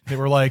home. They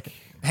were like,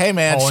 hey,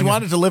 man, she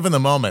wanted to live in the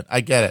moment.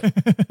 I get it.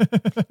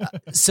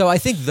 So I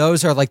think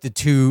those are like the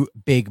two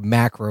big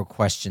macro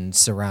questions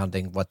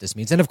surrounding what this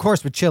means. And of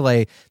course, with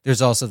Chile,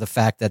 there's also the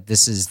fact that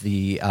this is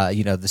the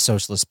the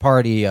Socialist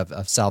Party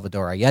of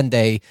Salvador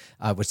Allende,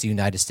 which the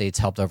United States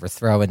helped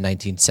overthrow in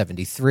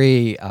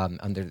 1973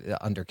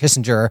 under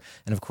Kissinger.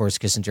 And of course,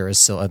 Kissinger is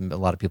still, a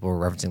lot of people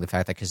were referencing the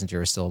fact that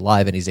Kissinger is still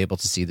alive and he's able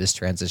to see this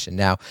transition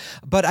now.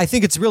 But I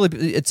think it's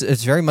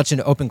very much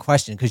an open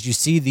question, because you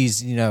see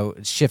these,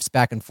 shifts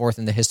back and forth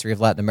in the history of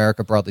Latin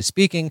America, broadly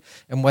speaking,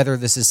 and whether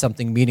this is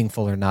something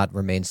meaningful or not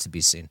remains to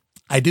be seen.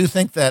 I do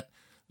think that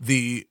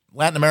the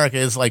Latin America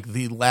is like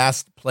the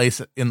last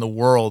place in the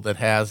world that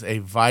has a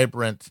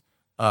vibrant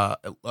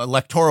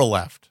electoral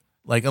left,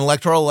 like an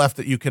electoral left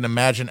that you can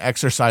imagine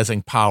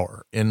exercising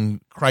power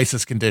in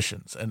crisis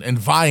conditions and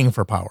vying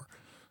for power.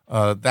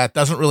 That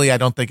doesn't really, I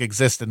don't think,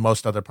 exist in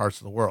most other parts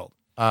of the world.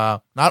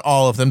 Not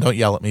all of them, don't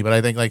yell at me, but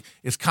I think like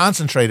it's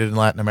concentrated in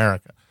Latin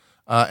America.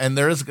 And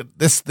there is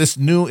this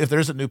new, if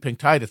there's a new pink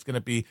tide, it's going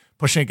to be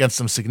pushing against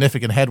some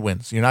significant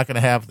headwinds. You're not going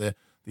to have the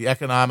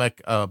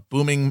economic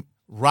booming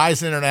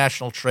rise in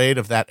international trade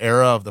of that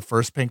era of the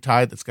first pink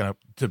tide that's going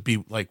to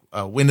be like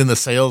wind in the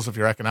sails of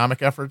your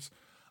economic efforts.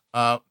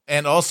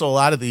 And also a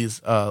lot of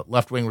these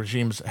left-wing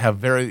regimes have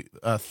very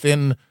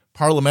thin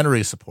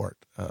parliamentary support.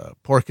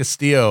 Por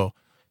Castillo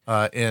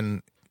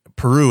in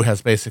Peru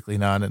has basically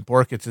none, and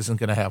Boric isn't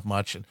going to have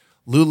much. And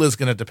Lula's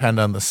going to depend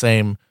on the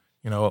same,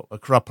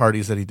 corrupt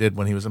parties that he did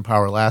when he was in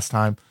power last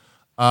time.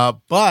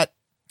 But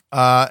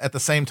at the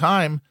same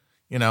time,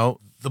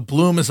 the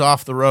bloom is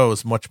off the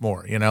rose much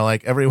more. A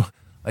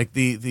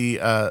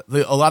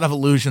lot of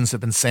illusions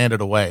have been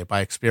sanded away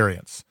by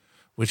experience,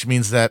 which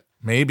means that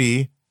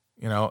maybe,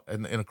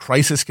 in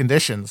crisis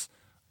conditions,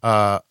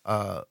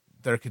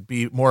 there could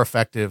be more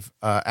effective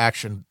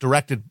action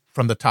directed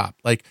from the top.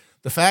 Like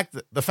the fact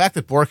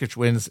that Boric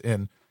wins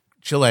in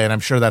Chile, and I'm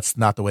sure that's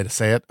not the way to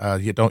say it.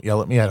 You don't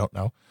yell at me. I don't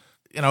know.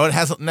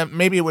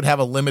 Maybe it would have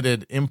a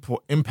limited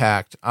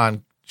impact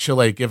on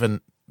Chile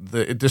given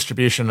the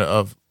distribution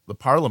of the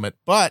parliament,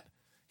 but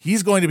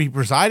he's going to be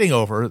presiding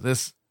over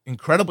this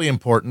incredibly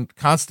important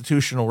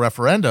constitutional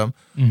referendum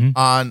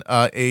on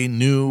a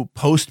new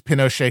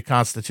post-Pinochet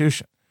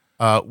constitution,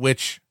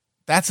 which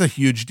that's a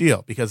huge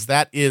deal because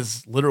that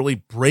is literally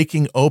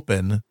breaking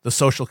open the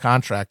social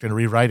contract and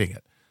rewriting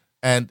it.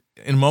 And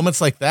in moments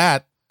like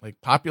that,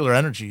 like popular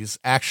energies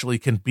actually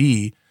can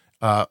be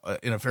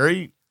in a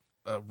very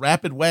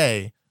rapid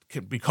way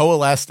can be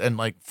coalesced and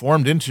like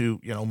formed into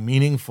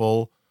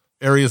meaningful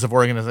areas of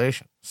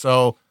organization.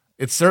 So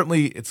it's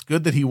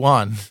good that he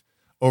won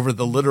over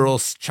the literal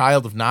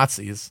child of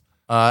Nazis,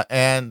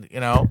 and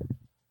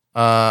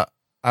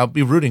I'll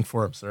be rooting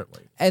for him,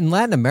 certainly. And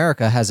Latin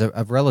America has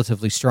a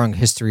relatively strong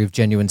history of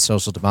genuine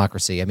social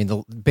democracy. I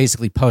mean,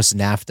 basically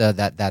post-NAFTA,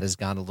 that has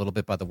gone a little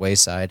bit by the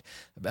wayside.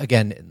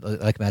 Again,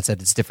 like Matt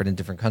said, it's different in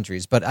different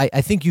countries. But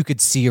I think you could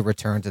see a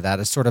return to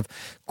that, a sort of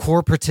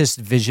corporatist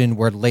vision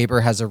where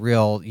labor has a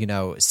real,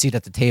 seat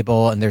at the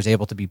table and there's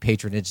able to be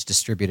patronage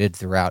distributed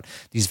throughout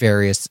these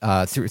various,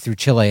 through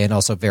Chile and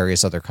also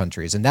various other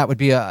countries. And that would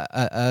be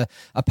a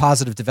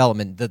positive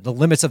development. The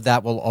limits of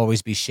that will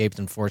always be shaped,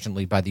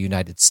 unfortunately, by the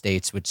United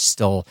States, which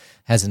still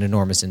has an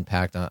enormous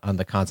impact on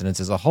the continents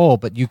as a whole.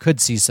 But you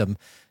could see some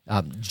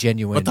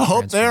genuine. But the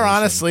hope there,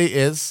 honestly,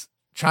 is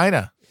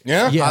China.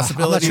 Yeah,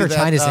 possibility I'm not sure that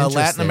China's interested.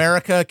 Latin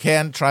America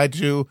can try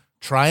to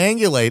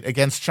triangulate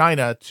against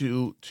China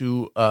to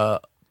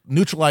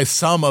neutralize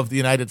some of the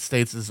United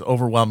States'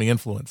 overwhelming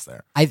influence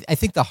there. I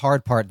think the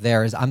hard part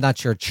there is I'm not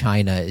sure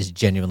China is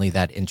genuinely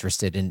that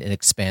interested in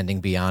expanding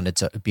beyond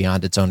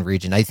its own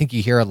region. I think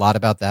you hear a lot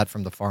about that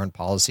from the foreign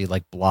policy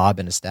like blob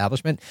and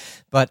establishment,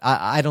 but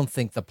I don't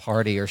think the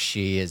party or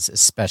she is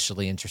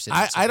especially interested.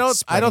 I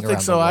don't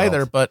think so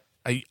either. But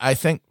I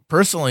think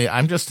personally,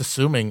 I'm just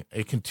assuming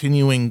a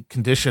continuing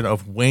condition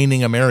of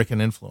waning American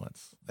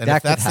influence. And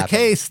if that's the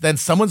case, then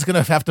someone's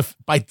going to have to,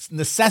 by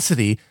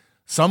necessity,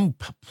 some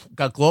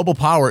global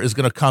power is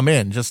going to come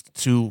in just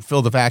to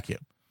fill the vacuum,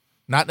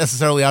 not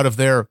necessarily out of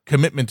their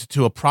commitment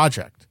to a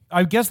project.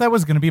 I guess that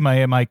was going to be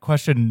my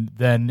question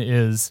then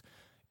is,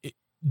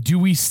 do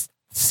we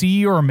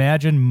see or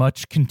imagine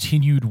much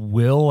continued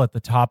will at the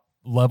top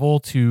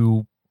level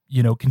to,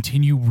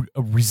 continue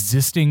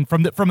resisting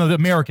from the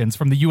Americans,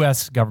 from the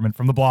U.S. government,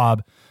 from the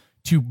blob,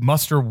 to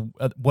muster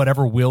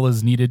whatever will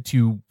is needed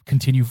to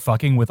continue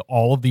fucking with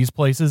all of these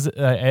places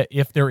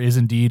if there is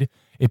indeed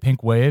a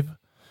pink wave?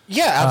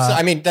 Yeah, absolutely.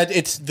 I mean,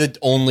 it's the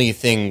only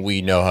thing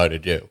we know how to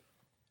do.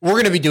 We're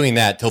going to be doing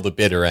that till the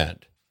bitter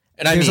end.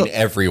 And I mean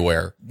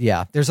everywhere.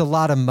 Yeah, there's a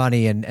lot of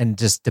money and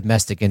just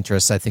domestic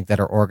interests, I think, that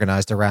are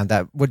organized around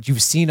that. What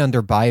you've seen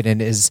under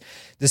Biden is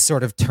this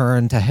sort of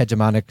turn to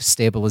hegemonic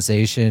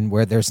stabilization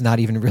where there's not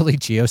even really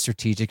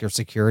geostrategic or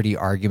security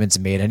arguments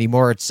made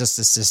anymore. It's just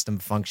a system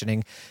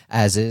functioning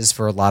as is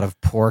for a lot of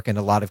pork and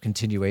a lot of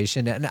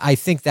continuation. And I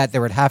think that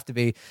there would have to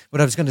be, what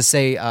I was going to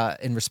say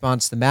in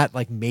response to Matt,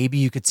 like maybe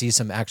you could see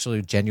some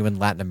actually genuine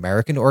Latin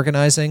American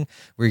organizing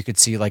where you could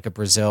see like a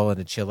Brazil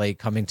and a Chile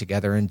coming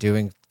together and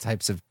doing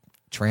types of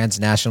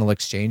transnational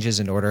exchanges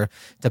in order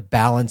to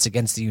balance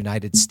against the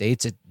United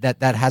States.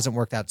 That hasn't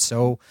worked out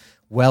so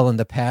well in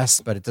the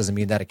past, but it doesn't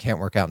mean that it can't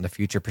work out in the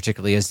future,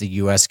 particularly as the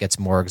U.S. gets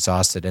more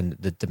exhausted and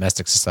the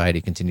domestic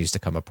society continues to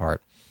come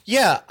apart.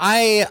 Yeah,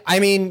 I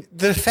mean,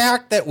 the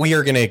fact that we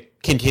are going to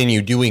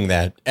continue doing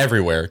that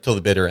everywhere till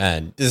the bitter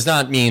end does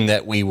not mean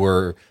that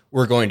we're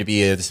going to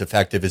be as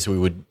effective as we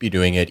would be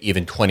doing it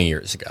even 20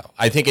 years ago.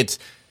 I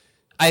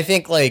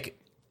think like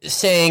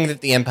saying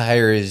that the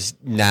empire is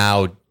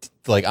now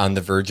like on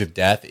the verge of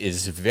death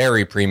is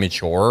very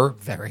premature.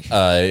 Very.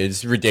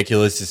 It's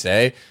ridiculous to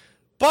say,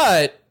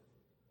 but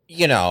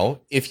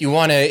if you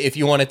want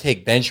to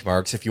take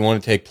benchmarks, if you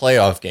want to take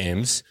playoff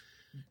games,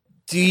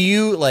 do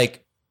you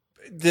like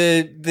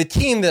the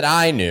team that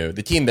I knew,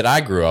 the team that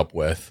I grew up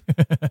with,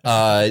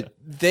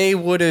 they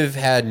would have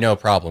had no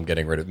problem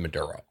getting rid of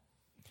Maduro.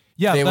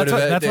 Yeah,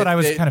 that's what I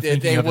was kind of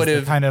thinking of,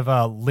 the kind of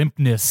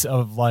limpness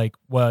of like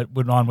what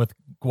went on with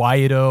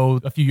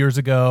Guaido a few years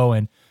ago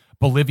and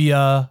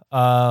Bolivia.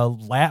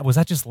 Was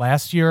that just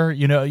last year?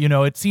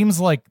 It seems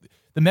like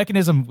the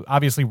mechanism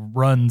obviously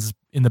runs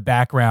in the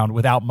background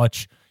without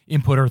much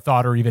input or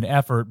thought or even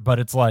effort, but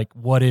it's like,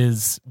 what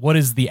is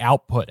the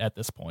output at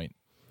this point?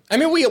 I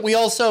mean, we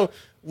also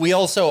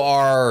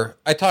are.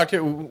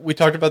 We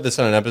talked about this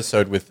on an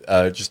episode with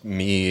just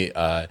me,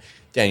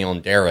 Daniel,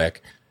 and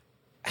Derek.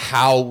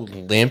 How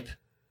limp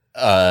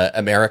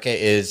America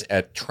is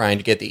at trying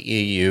to get the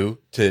EU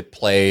to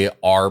play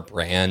our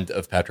brand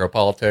of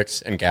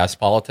petropolitics and gas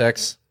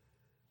politics.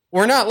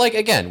 We're not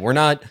we're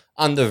not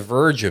on the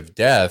verge of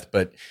death,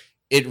 but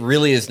it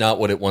really is not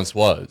what it once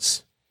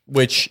was,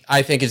 which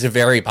I think is a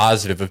very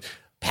positive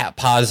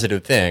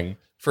thing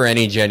for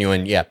any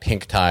genuine,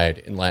 pink tide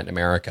in Latin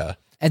America.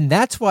 And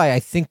that's why I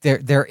think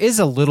there is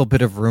a little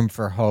bit of room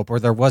for hope, or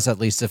there was at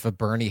least if a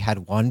Bernie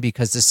had won,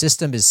 because the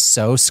system is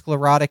so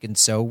sclerotic and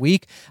so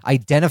weak.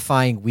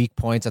 Identifying weak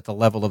points at the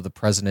level of the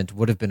president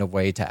would have been a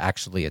way to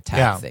actually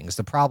attack things.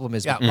 The problem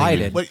is with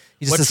Biden,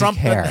 he just what doesn't Trump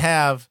care. doesn't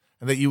have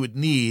and that you would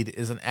need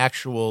is an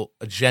actual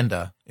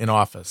agenda in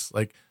office,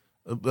 like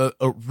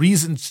a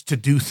reasons to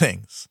do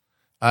things.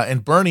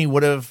 And Bernie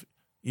would have,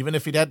 even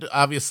if he'd had to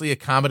obviously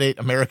accommodate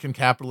American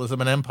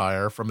capitalism and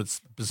empire from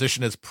its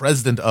position as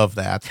president of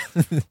that,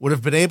 would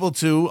have been able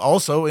to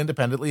also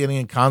independently and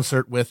in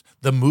concert with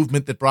the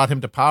movement that brought him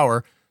to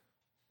power,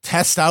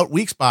 test out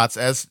weak spots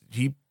as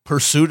he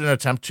pursued an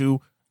attempt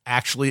to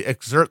actually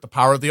exert the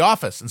power of the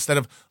office instead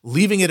of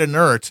leaving it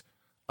inert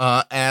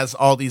as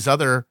all these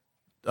other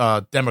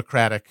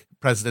Democratic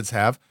presidents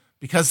have,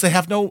 because they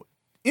have no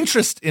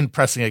interest in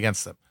pressing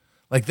against them.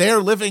 Like they are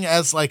living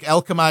as like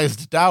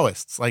alchemized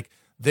Taoists. Like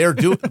they're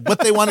do what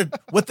they wanted.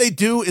 What they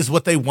do is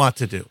what they want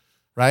to do,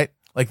 right?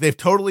 Like they've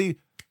totally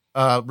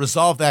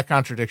resolved that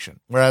contradiction.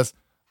 Whereas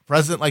a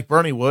president like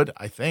Bernie would,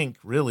 I think,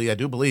 really, I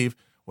do believe,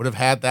 would have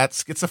had that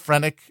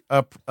schizophrenic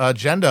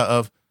agenda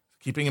of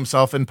keeping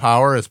himself in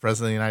power as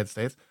president of the United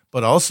States,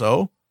 but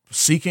also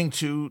seeking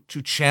to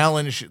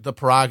challenge the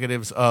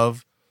prerogatives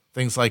of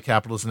things like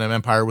capitalism and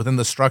empire within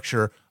the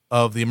structure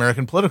of the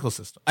American political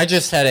system. I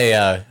just had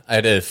a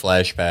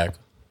flashback.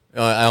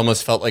 I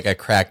almost felt like I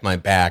cracked my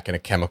back and a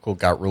chemical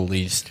got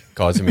released,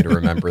 causing me to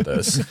remember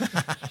this.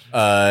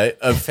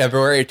 Of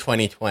February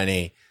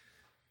 2020,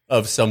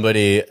 of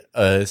somebody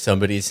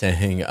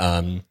saying,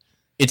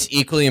 it's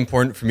equally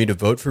important for me to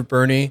vote for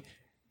Bernie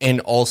and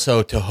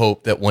also to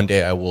hope that one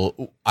day I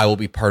will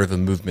be part of a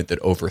movement that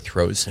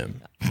overthrows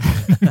him.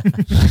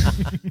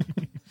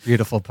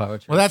 Beautiful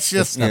poetry. Well, that's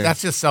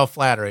just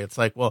self-flattery. It's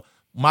like, well,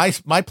 my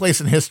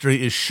place in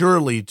history is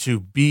surely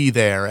to be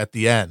there at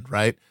the end,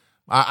 right?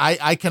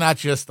 I cannot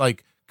just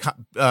like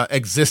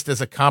exist as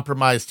a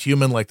compromised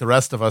human like the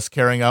rest of us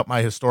carrying out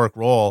my historic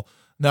role.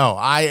 No,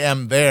 I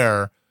am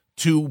there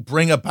to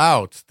bring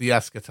about the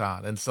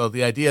eschaton. And so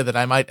the idea that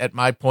I might, at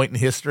my point in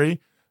history,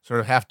 sort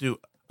of have to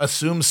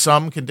assume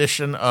some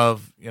condition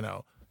of,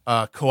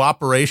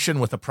 cooperation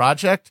with a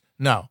project,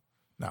 no.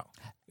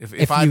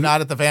 If I'm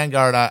not at the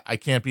vanguard, I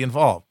can't be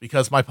involved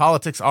because my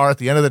politics are, at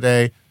the end of the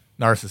day,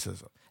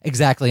 narcissism.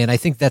 Exactly. And I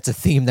think that's a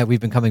theme that we've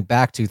been coming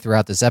back to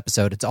throughout this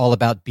episode. It's all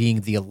about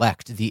being the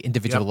elect, the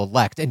individual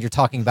elect. And you're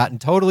talking about in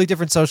totally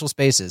different social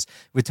spaces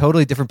with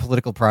totally different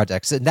political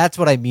projects. And that's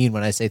what I mean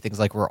when I say things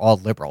like we're all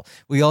liberal.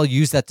 We all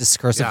use that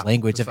discursive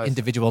language of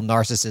individual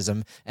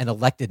narcissism and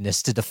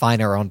electedness to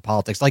define our own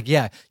politics. Like,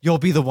 you'll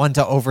be the one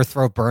to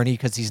overthrow Bernie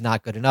because he's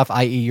not good enough,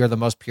 i.e. you're the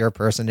most pure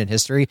person in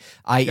history,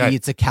 i.e.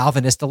 it's a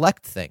Calvinist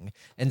elect thing.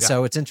 And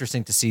so it's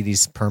interesting to see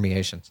these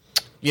permeations.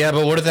 Yeah,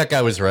 but what if that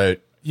guy was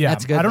right? Yeah,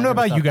 that's good. I don't know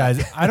about you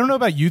guys. I don't know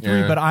about you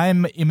three, but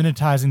I'm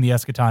immanentizing the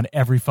eschaton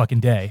every fucking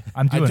day.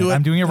 I'm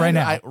doing it right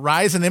now. I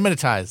rise and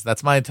immanentize.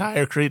 That's my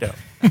entire credo.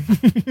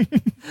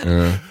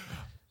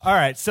 All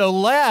right. So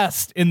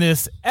last in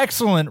this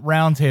excellent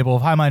roundtable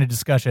of high-minded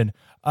discussion,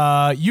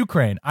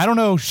 Ukraine. I don't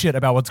know shit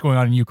about what's going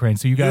on in Ukraine.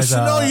 So you guys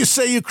you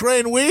say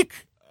Ukraine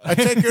weak? I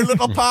take your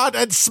little pod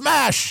and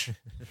smash.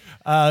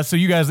 So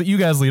you guys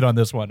lead on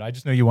this one. I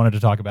just know you wanted to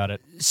talk about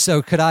it.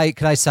 So could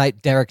I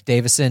cite Derek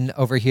Davison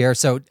over here?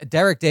 So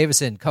Derek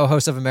Davison,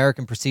 co-host of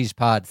American Prestige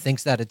Pod,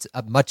 thinks that it's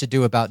much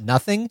ado about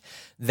nothing,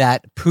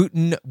 that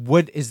Putin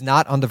is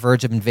not on the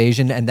verge of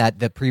invasion, and that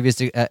the previous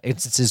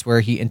instances where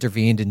he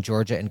intervened in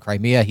Georgia and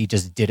Crimea, he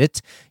just did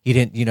it. He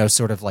didn't,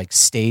 sort of like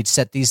stage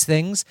set these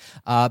things.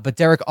 But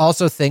Derek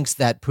also thinks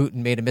that Putin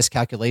made a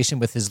miscalculation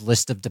with his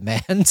list of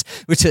demands,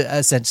 which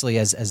essentially,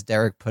 as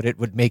Derek put it,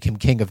 would make him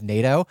king of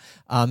NATO.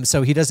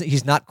 so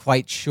he's not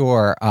quite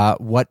sure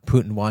what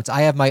Putin wants.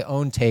 I have my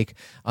own take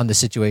on the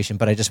situation,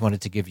 but I just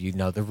wanted to give you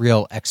know the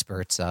real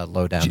experts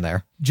lowdown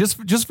there.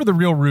 Just for the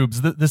real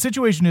rubes, the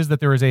situation is that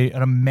there is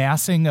an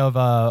amassing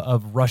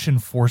of Russian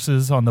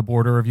forces on the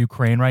border of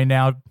Ukraine right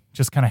now,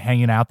 just kind of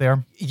hanging out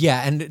there.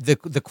 Yeah, and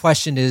the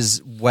question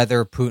is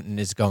whether Putin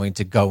is going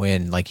to go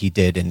in like he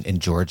did in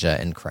Georgia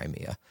and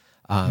Crimea.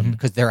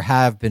 Because there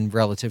have been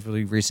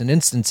relatively recent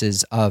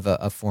instances of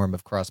a form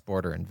of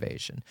cross-border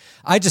invasion.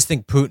 I just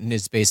think Putin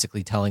is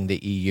basically telling the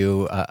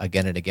EU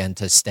again and again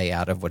to stay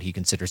out of what he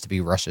considers to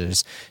be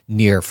Russia's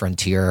near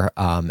frontier,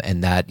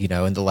 and that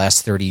in the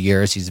last 30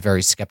 years he's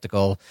very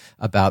skeptical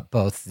about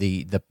both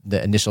the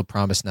initial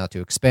promise not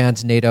to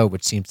expand NATO,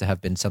 which seems to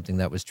have been something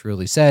that was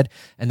truly said,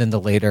 and then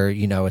the later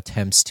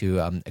attempts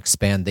to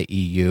expand the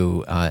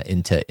EU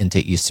into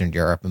Eastern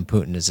Europe. And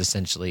Putin is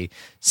essentially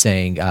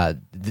saying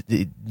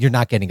you're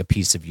not getting a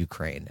piece of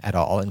Ukraine at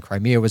all, and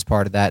Crimea was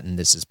part of that, and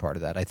this is part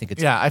of that. I think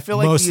it's I feel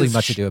like mostly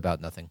much ado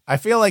about nothing. I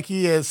feel like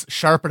he is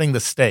sharpening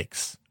the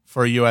stakes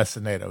for U.S.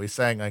 and NATO. He's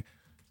saying, like,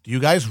 do you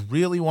guys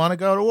really want to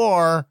go to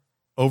war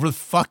over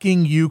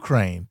fucking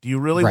Ukraine? Do you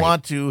really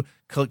want to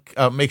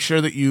make sure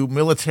that you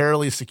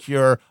militarily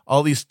secure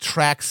all these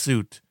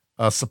tracksuit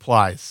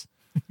supplies?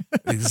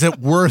 Is it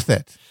worth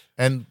it?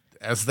 And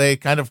as they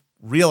kind of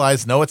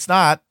realize, no, it's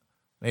not,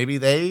 maybe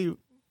they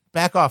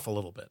back off a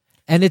little bit.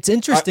 And it's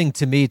interesting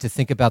to me to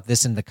think about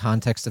this in the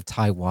context of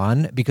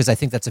Taiwan, because I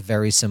think that's a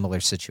very similar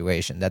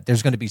situation, that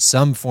there's going to be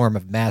some form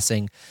of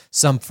massing,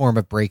 some form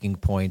of breaking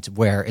point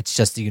where it's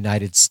just the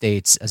United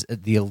States, as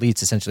the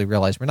elites essentially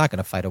realize we're not going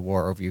to fight a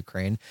war over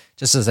Ukraine,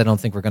 just as I don't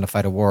think we're going to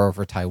fight a war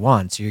over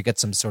Taiwan. So you get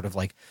some sort of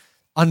like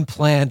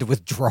unplanned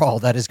withdrawal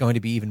that is going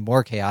to be even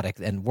more chaotic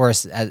and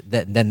worse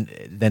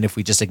than if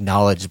we just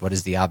acknowledge what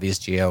is the obvious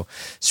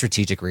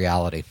geostrategic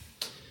reality.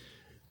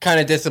 Kind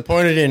of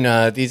disappointed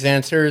in these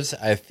answers.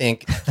 I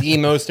think the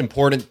most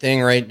important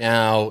thing right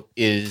now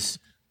is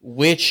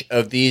which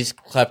of these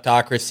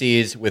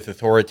kleptocracies with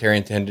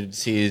authoritarian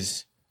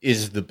tendencies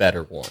is the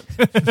better one,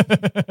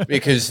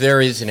 because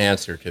there is an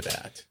answer to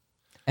that.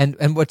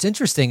 And what's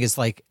interesting is,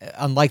 like,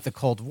 unlike the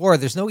Cold War,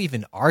 there's no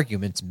even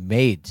arguments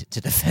made to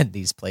defend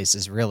these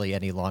places really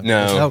any longer.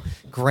 No. There's no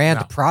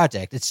grand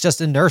project. It's just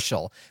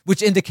inertial,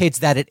 which indicates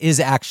that it is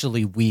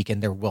actually weak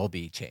and there will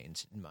be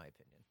change, in my opinion.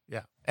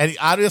 Yeah. And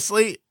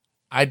obviously,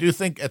 I do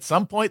think at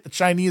some point the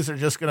Chinese are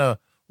just going to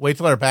wait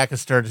till our back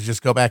is turned to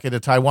just go back into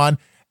Taiwan.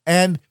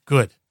 And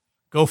good.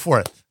 Go for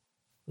it.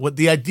 What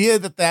the idea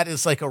that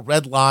is like a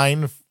red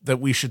line that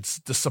we should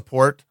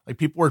support. Like,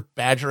 people were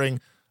badgering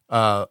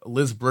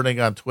Liz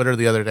Bruning on Twitter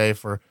the other day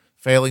for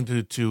failing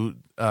to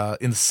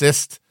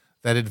insist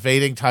that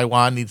invading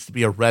Taiwan needs to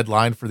be a red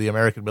line for the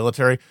American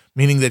military,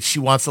 meaning that she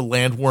wants a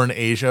land war in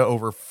Asia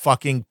over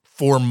fucking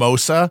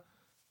Formosa.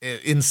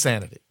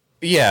 Insanity.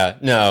 Yeah,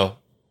 no.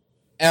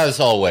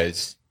 As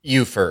always,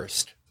 you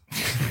first.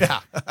 Yeah.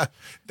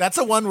 That's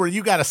a one where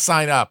you got to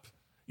sign up.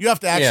 You have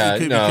to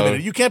actually be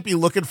committed. You can't be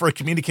looking for a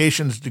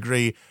communications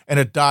degree and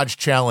a Dodge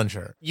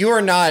Challenger. You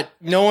are not.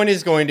 No one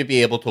is going to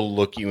be able to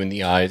look you in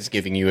the eyes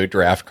giving you a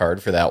draft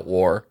card for that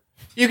war.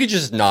 You could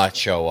just not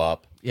show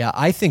up. Yeah,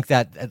 I think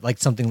that, like,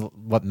 something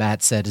what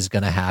Matt said is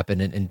going to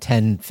happen in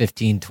 10,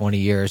 15, 20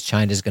 years.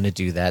 China's going to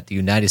do that. The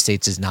United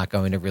States is not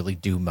going to really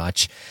do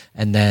much.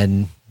 And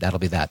then that'll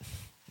be that.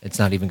 It's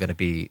not even going to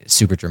be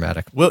super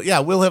dramatic. We'll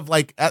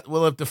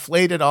have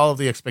deflated all of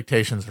the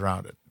expectations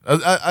around it.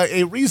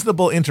 A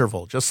reasonable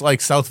interval, just like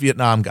South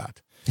Vietnam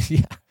got.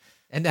 Yeah.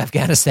 And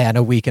Afghanistan,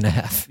 a week and a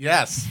half.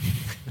 Yes.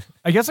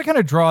 I guess I kind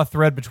of draw a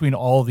thread between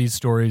all of these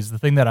stories. The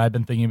thing that I've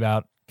been thinking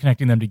about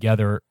connecting them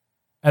together,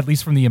 at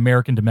least from the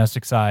American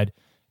domestic side,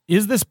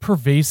 is this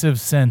pervasive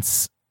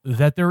sense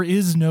that there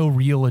is no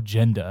real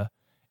agenda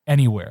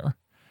anywhere.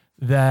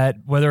 That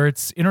whether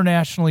it's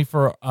internationally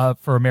for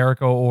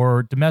America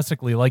or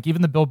domestically, like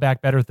even the Build Back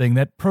Better thing,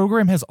 that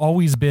program has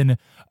always been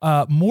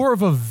more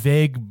of a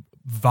vague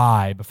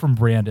vibe from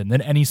Brandon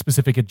than any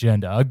specific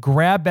agenda. A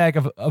grab bag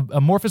of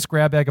amorphous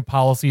grab bag of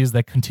policies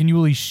that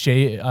continually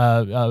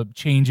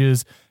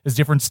changes as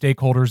different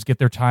stakeholders get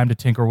their time to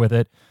tinker with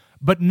it,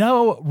 but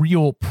no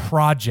real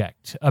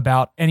project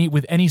about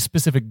with any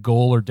specific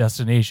goal or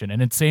destination.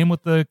 And it's same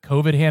with the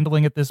COVID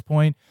handling at this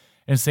point.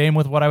 And same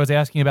with what I was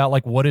asking about,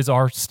 like, what is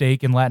our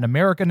stake in Latin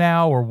America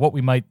now, or what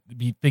we might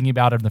be thinking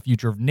about in the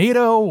future of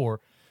NATO or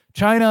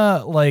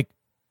China, like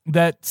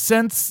that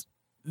sense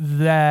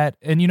that,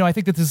 and, I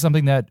think that this is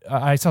something that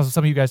I saw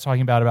some of you guys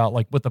talking about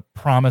like what the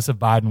promise of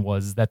Biden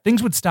was, that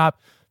things would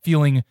stop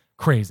feeling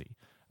crazy,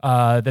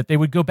 that they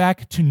would go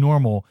back to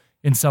normal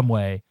in some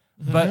way.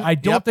 Mm-hmm. But I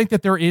don't think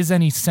that there is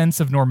any sense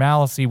of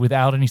normalcy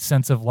without any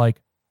sense of like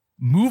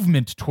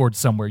movement towards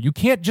somewhere. You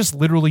can't just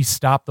literally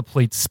stop the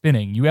plate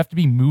spinning. You have to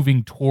be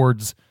moving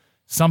towards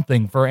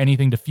something for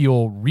anything to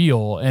feel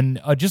real.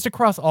 And just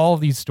across all of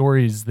these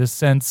stories, this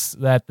sense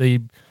that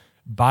the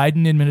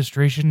Biden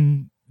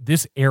administration,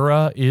 this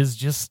era is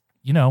just,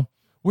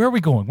 where are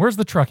we going? Where's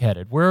the truck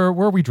headed? Where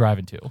are we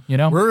driving to?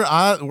 We're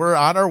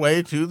on our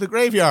way to the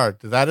graveyard.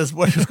 That is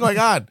what is going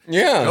on.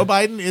 Yeah. Joe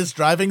Biden is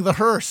driving the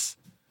hearse.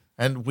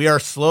 And we are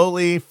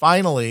slowly,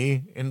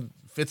 finally, in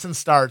fits and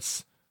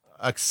starts,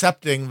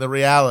 accepting the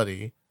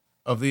reality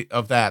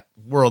of that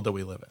world that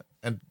we live in.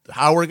 And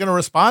how we're going to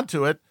respond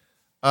to it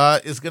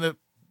is going to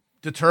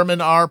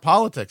determine our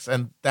politics.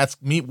 And that's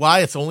why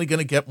it's only going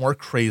to get more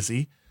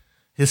crazy,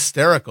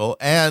 hysterical,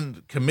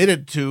 and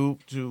committed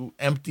to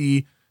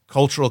empty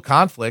cultural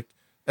conflict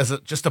as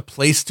just a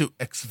place to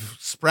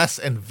express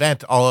and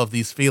vent all of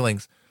these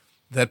feelings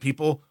that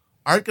people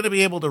aren't going to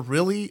be able to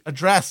really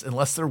address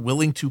unless they're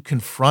willing to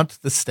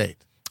confront the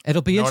state.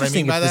 It'll be You know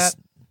interesting what I mean by if this,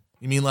 that?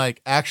 You mean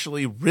like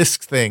actually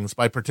risk things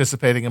by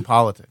participating in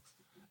politics.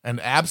 And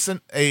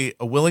absent a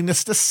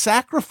willingness to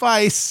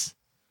sacrifice,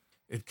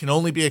 it can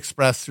only be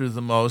expressed through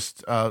the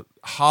most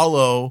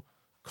hollow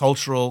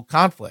cultural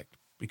conflict,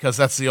 because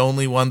that's the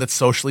only one that's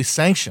socially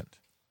sanctioned.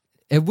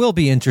 It will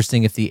be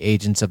interesting if the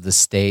agents of the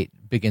state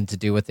begin to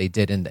do what they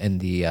did in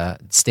the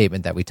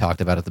statement that we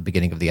talked about at the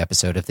beginning of the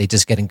episode. If they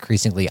just get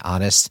increasingly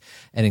honest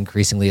and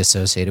increasingly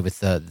associated with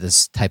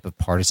this type of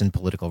partisan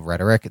political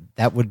rhetoric,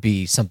 that would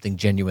be something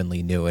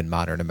genuinely new in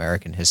modern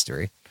American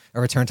history.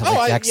 A return to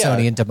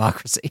Jacksonian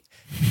democracy.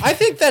 I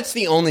think that's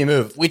the only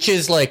move, which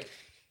is like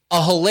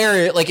a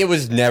hilarious, like it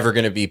was never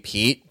going to be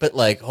Pete, but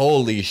like,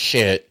 holy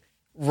shit.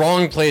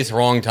 Wrong place,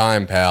 wrong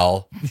time,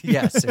 pal.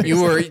 Yes.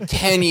 You were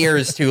 10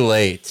 years too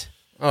late.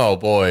 Oh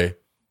boy.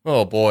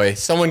 Oh boy.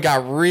 Someone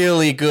got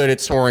really good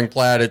at soaring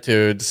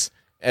platitudes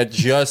at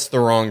just the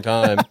wrong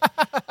time.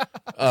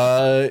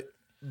 Biden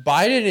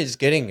is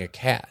getting a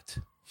cat.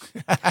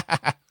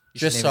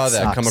 Just saw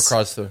that come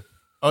across the...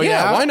 Oh,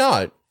 yeah? Why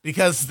not?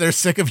 Because they're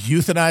sick of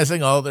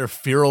euthanizing all their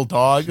feral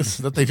dogs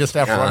that they just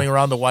have running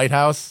around the White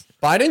House.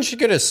 Biden should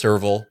get a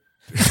serval.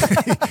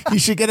 He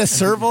should get a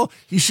serval.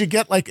 He should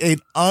get like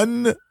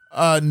an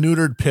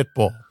neutered pit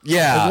bull.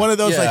 Yeah. Like one of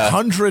those yeah.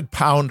 like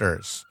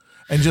 100-pounders.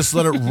 And just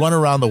let it run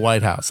around the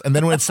White House. And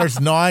then when it starts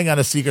gnawing on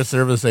a Secret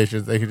Service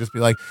agent, they could just be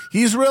like,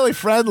 he's really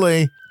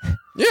friendly.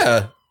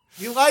 Yeah.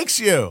 He likes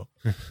you.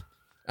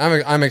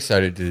 I'm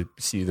excited to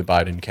see the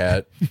Biden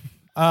cat.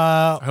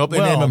 I hope they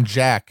name him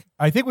Jack.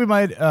 I think we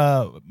might.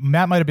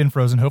 Matt might have been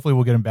frozen. Hopefully,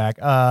 we'll get him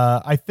back.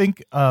 I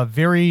think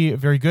very,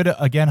 very good.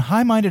 Again,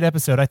 high-minded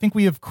episode. I think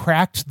we have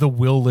cracked the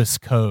will-less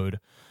code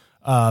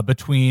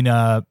between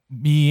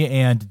me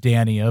and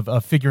Danny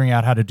of figuring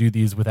out how to do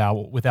these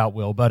without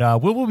Will. But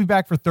Will will be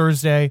back for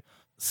Thursday.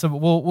 So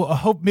we'll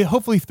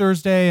hopefully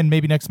Thursday and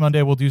maybe next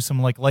Monday we'll do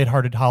some like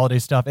lighthearted holiday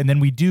stuff, and then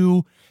we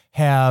do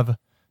have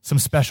some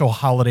special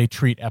holiday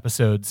treat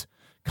episodes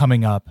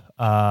coming up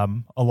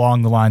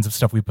along the lines of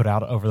stuff we put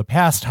out over the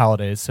past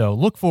holidays. So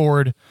look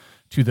forward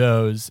to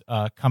those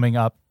coming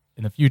up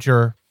in the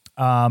future.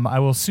 I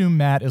will assume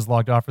Matt is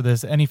logged off for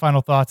this. Any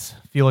final thoughts,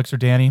 Felix or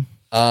Danny?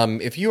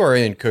 If you are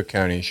in Cook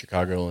County,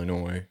 Chicago,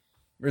 Illinois,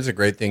 there's a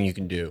great thing you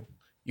can do.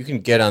 You can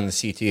get on the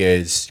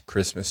CTA's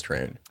Christmas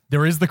train.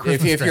 There is the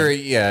Christmas train.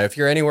 If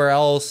you're anywhere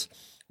else,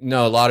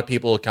 no, a lot of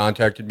people have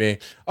contacted me.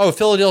 Oh,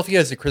 Philadelphia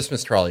has a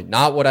Christmas trolley.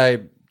 Not what I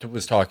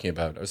was talking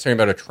about. I was talking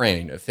about a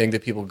train, a thing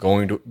that people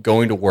going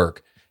to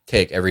work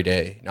take every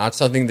day. Not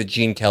something that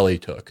Gene Kelly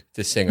took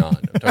to sing on.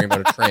 I'm talking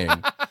about a train.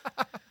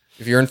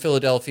 If you're in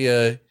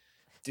Philadelphia,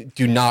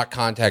 do not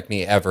contact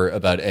me ever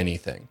about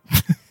anything.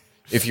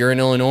 If you're in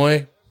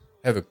Illinois,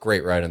 have a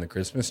great ride on the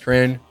Christmas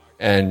train,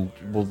 and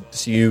we'll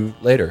see you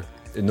later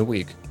in the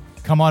week.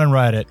 Come on and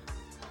ride it.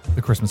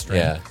 The Christmas train.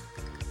 Yeah.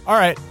 All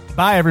right.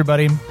 Bye,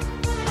 everybody.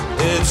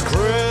 It's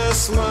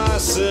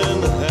Christmas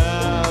in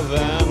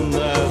heaven.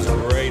 There's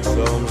great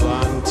films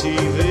on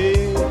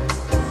TV.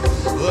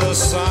 The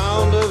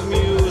sound of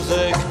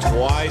music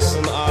twice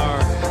an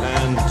hour,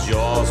 and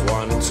Jaws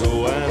 1,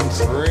 2, and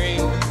 3.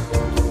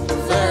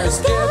 There's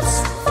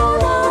gifts for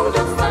all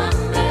the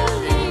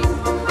family.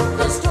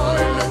 There's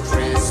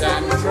toiletries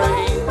and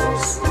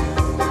trains.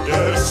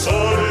 There's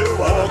Sony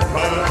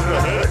Walkman,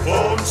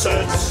 headphone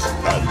sets,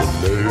 and the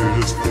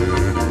latest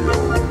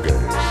video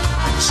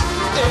games.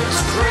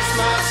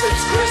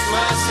 It's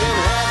Christmas in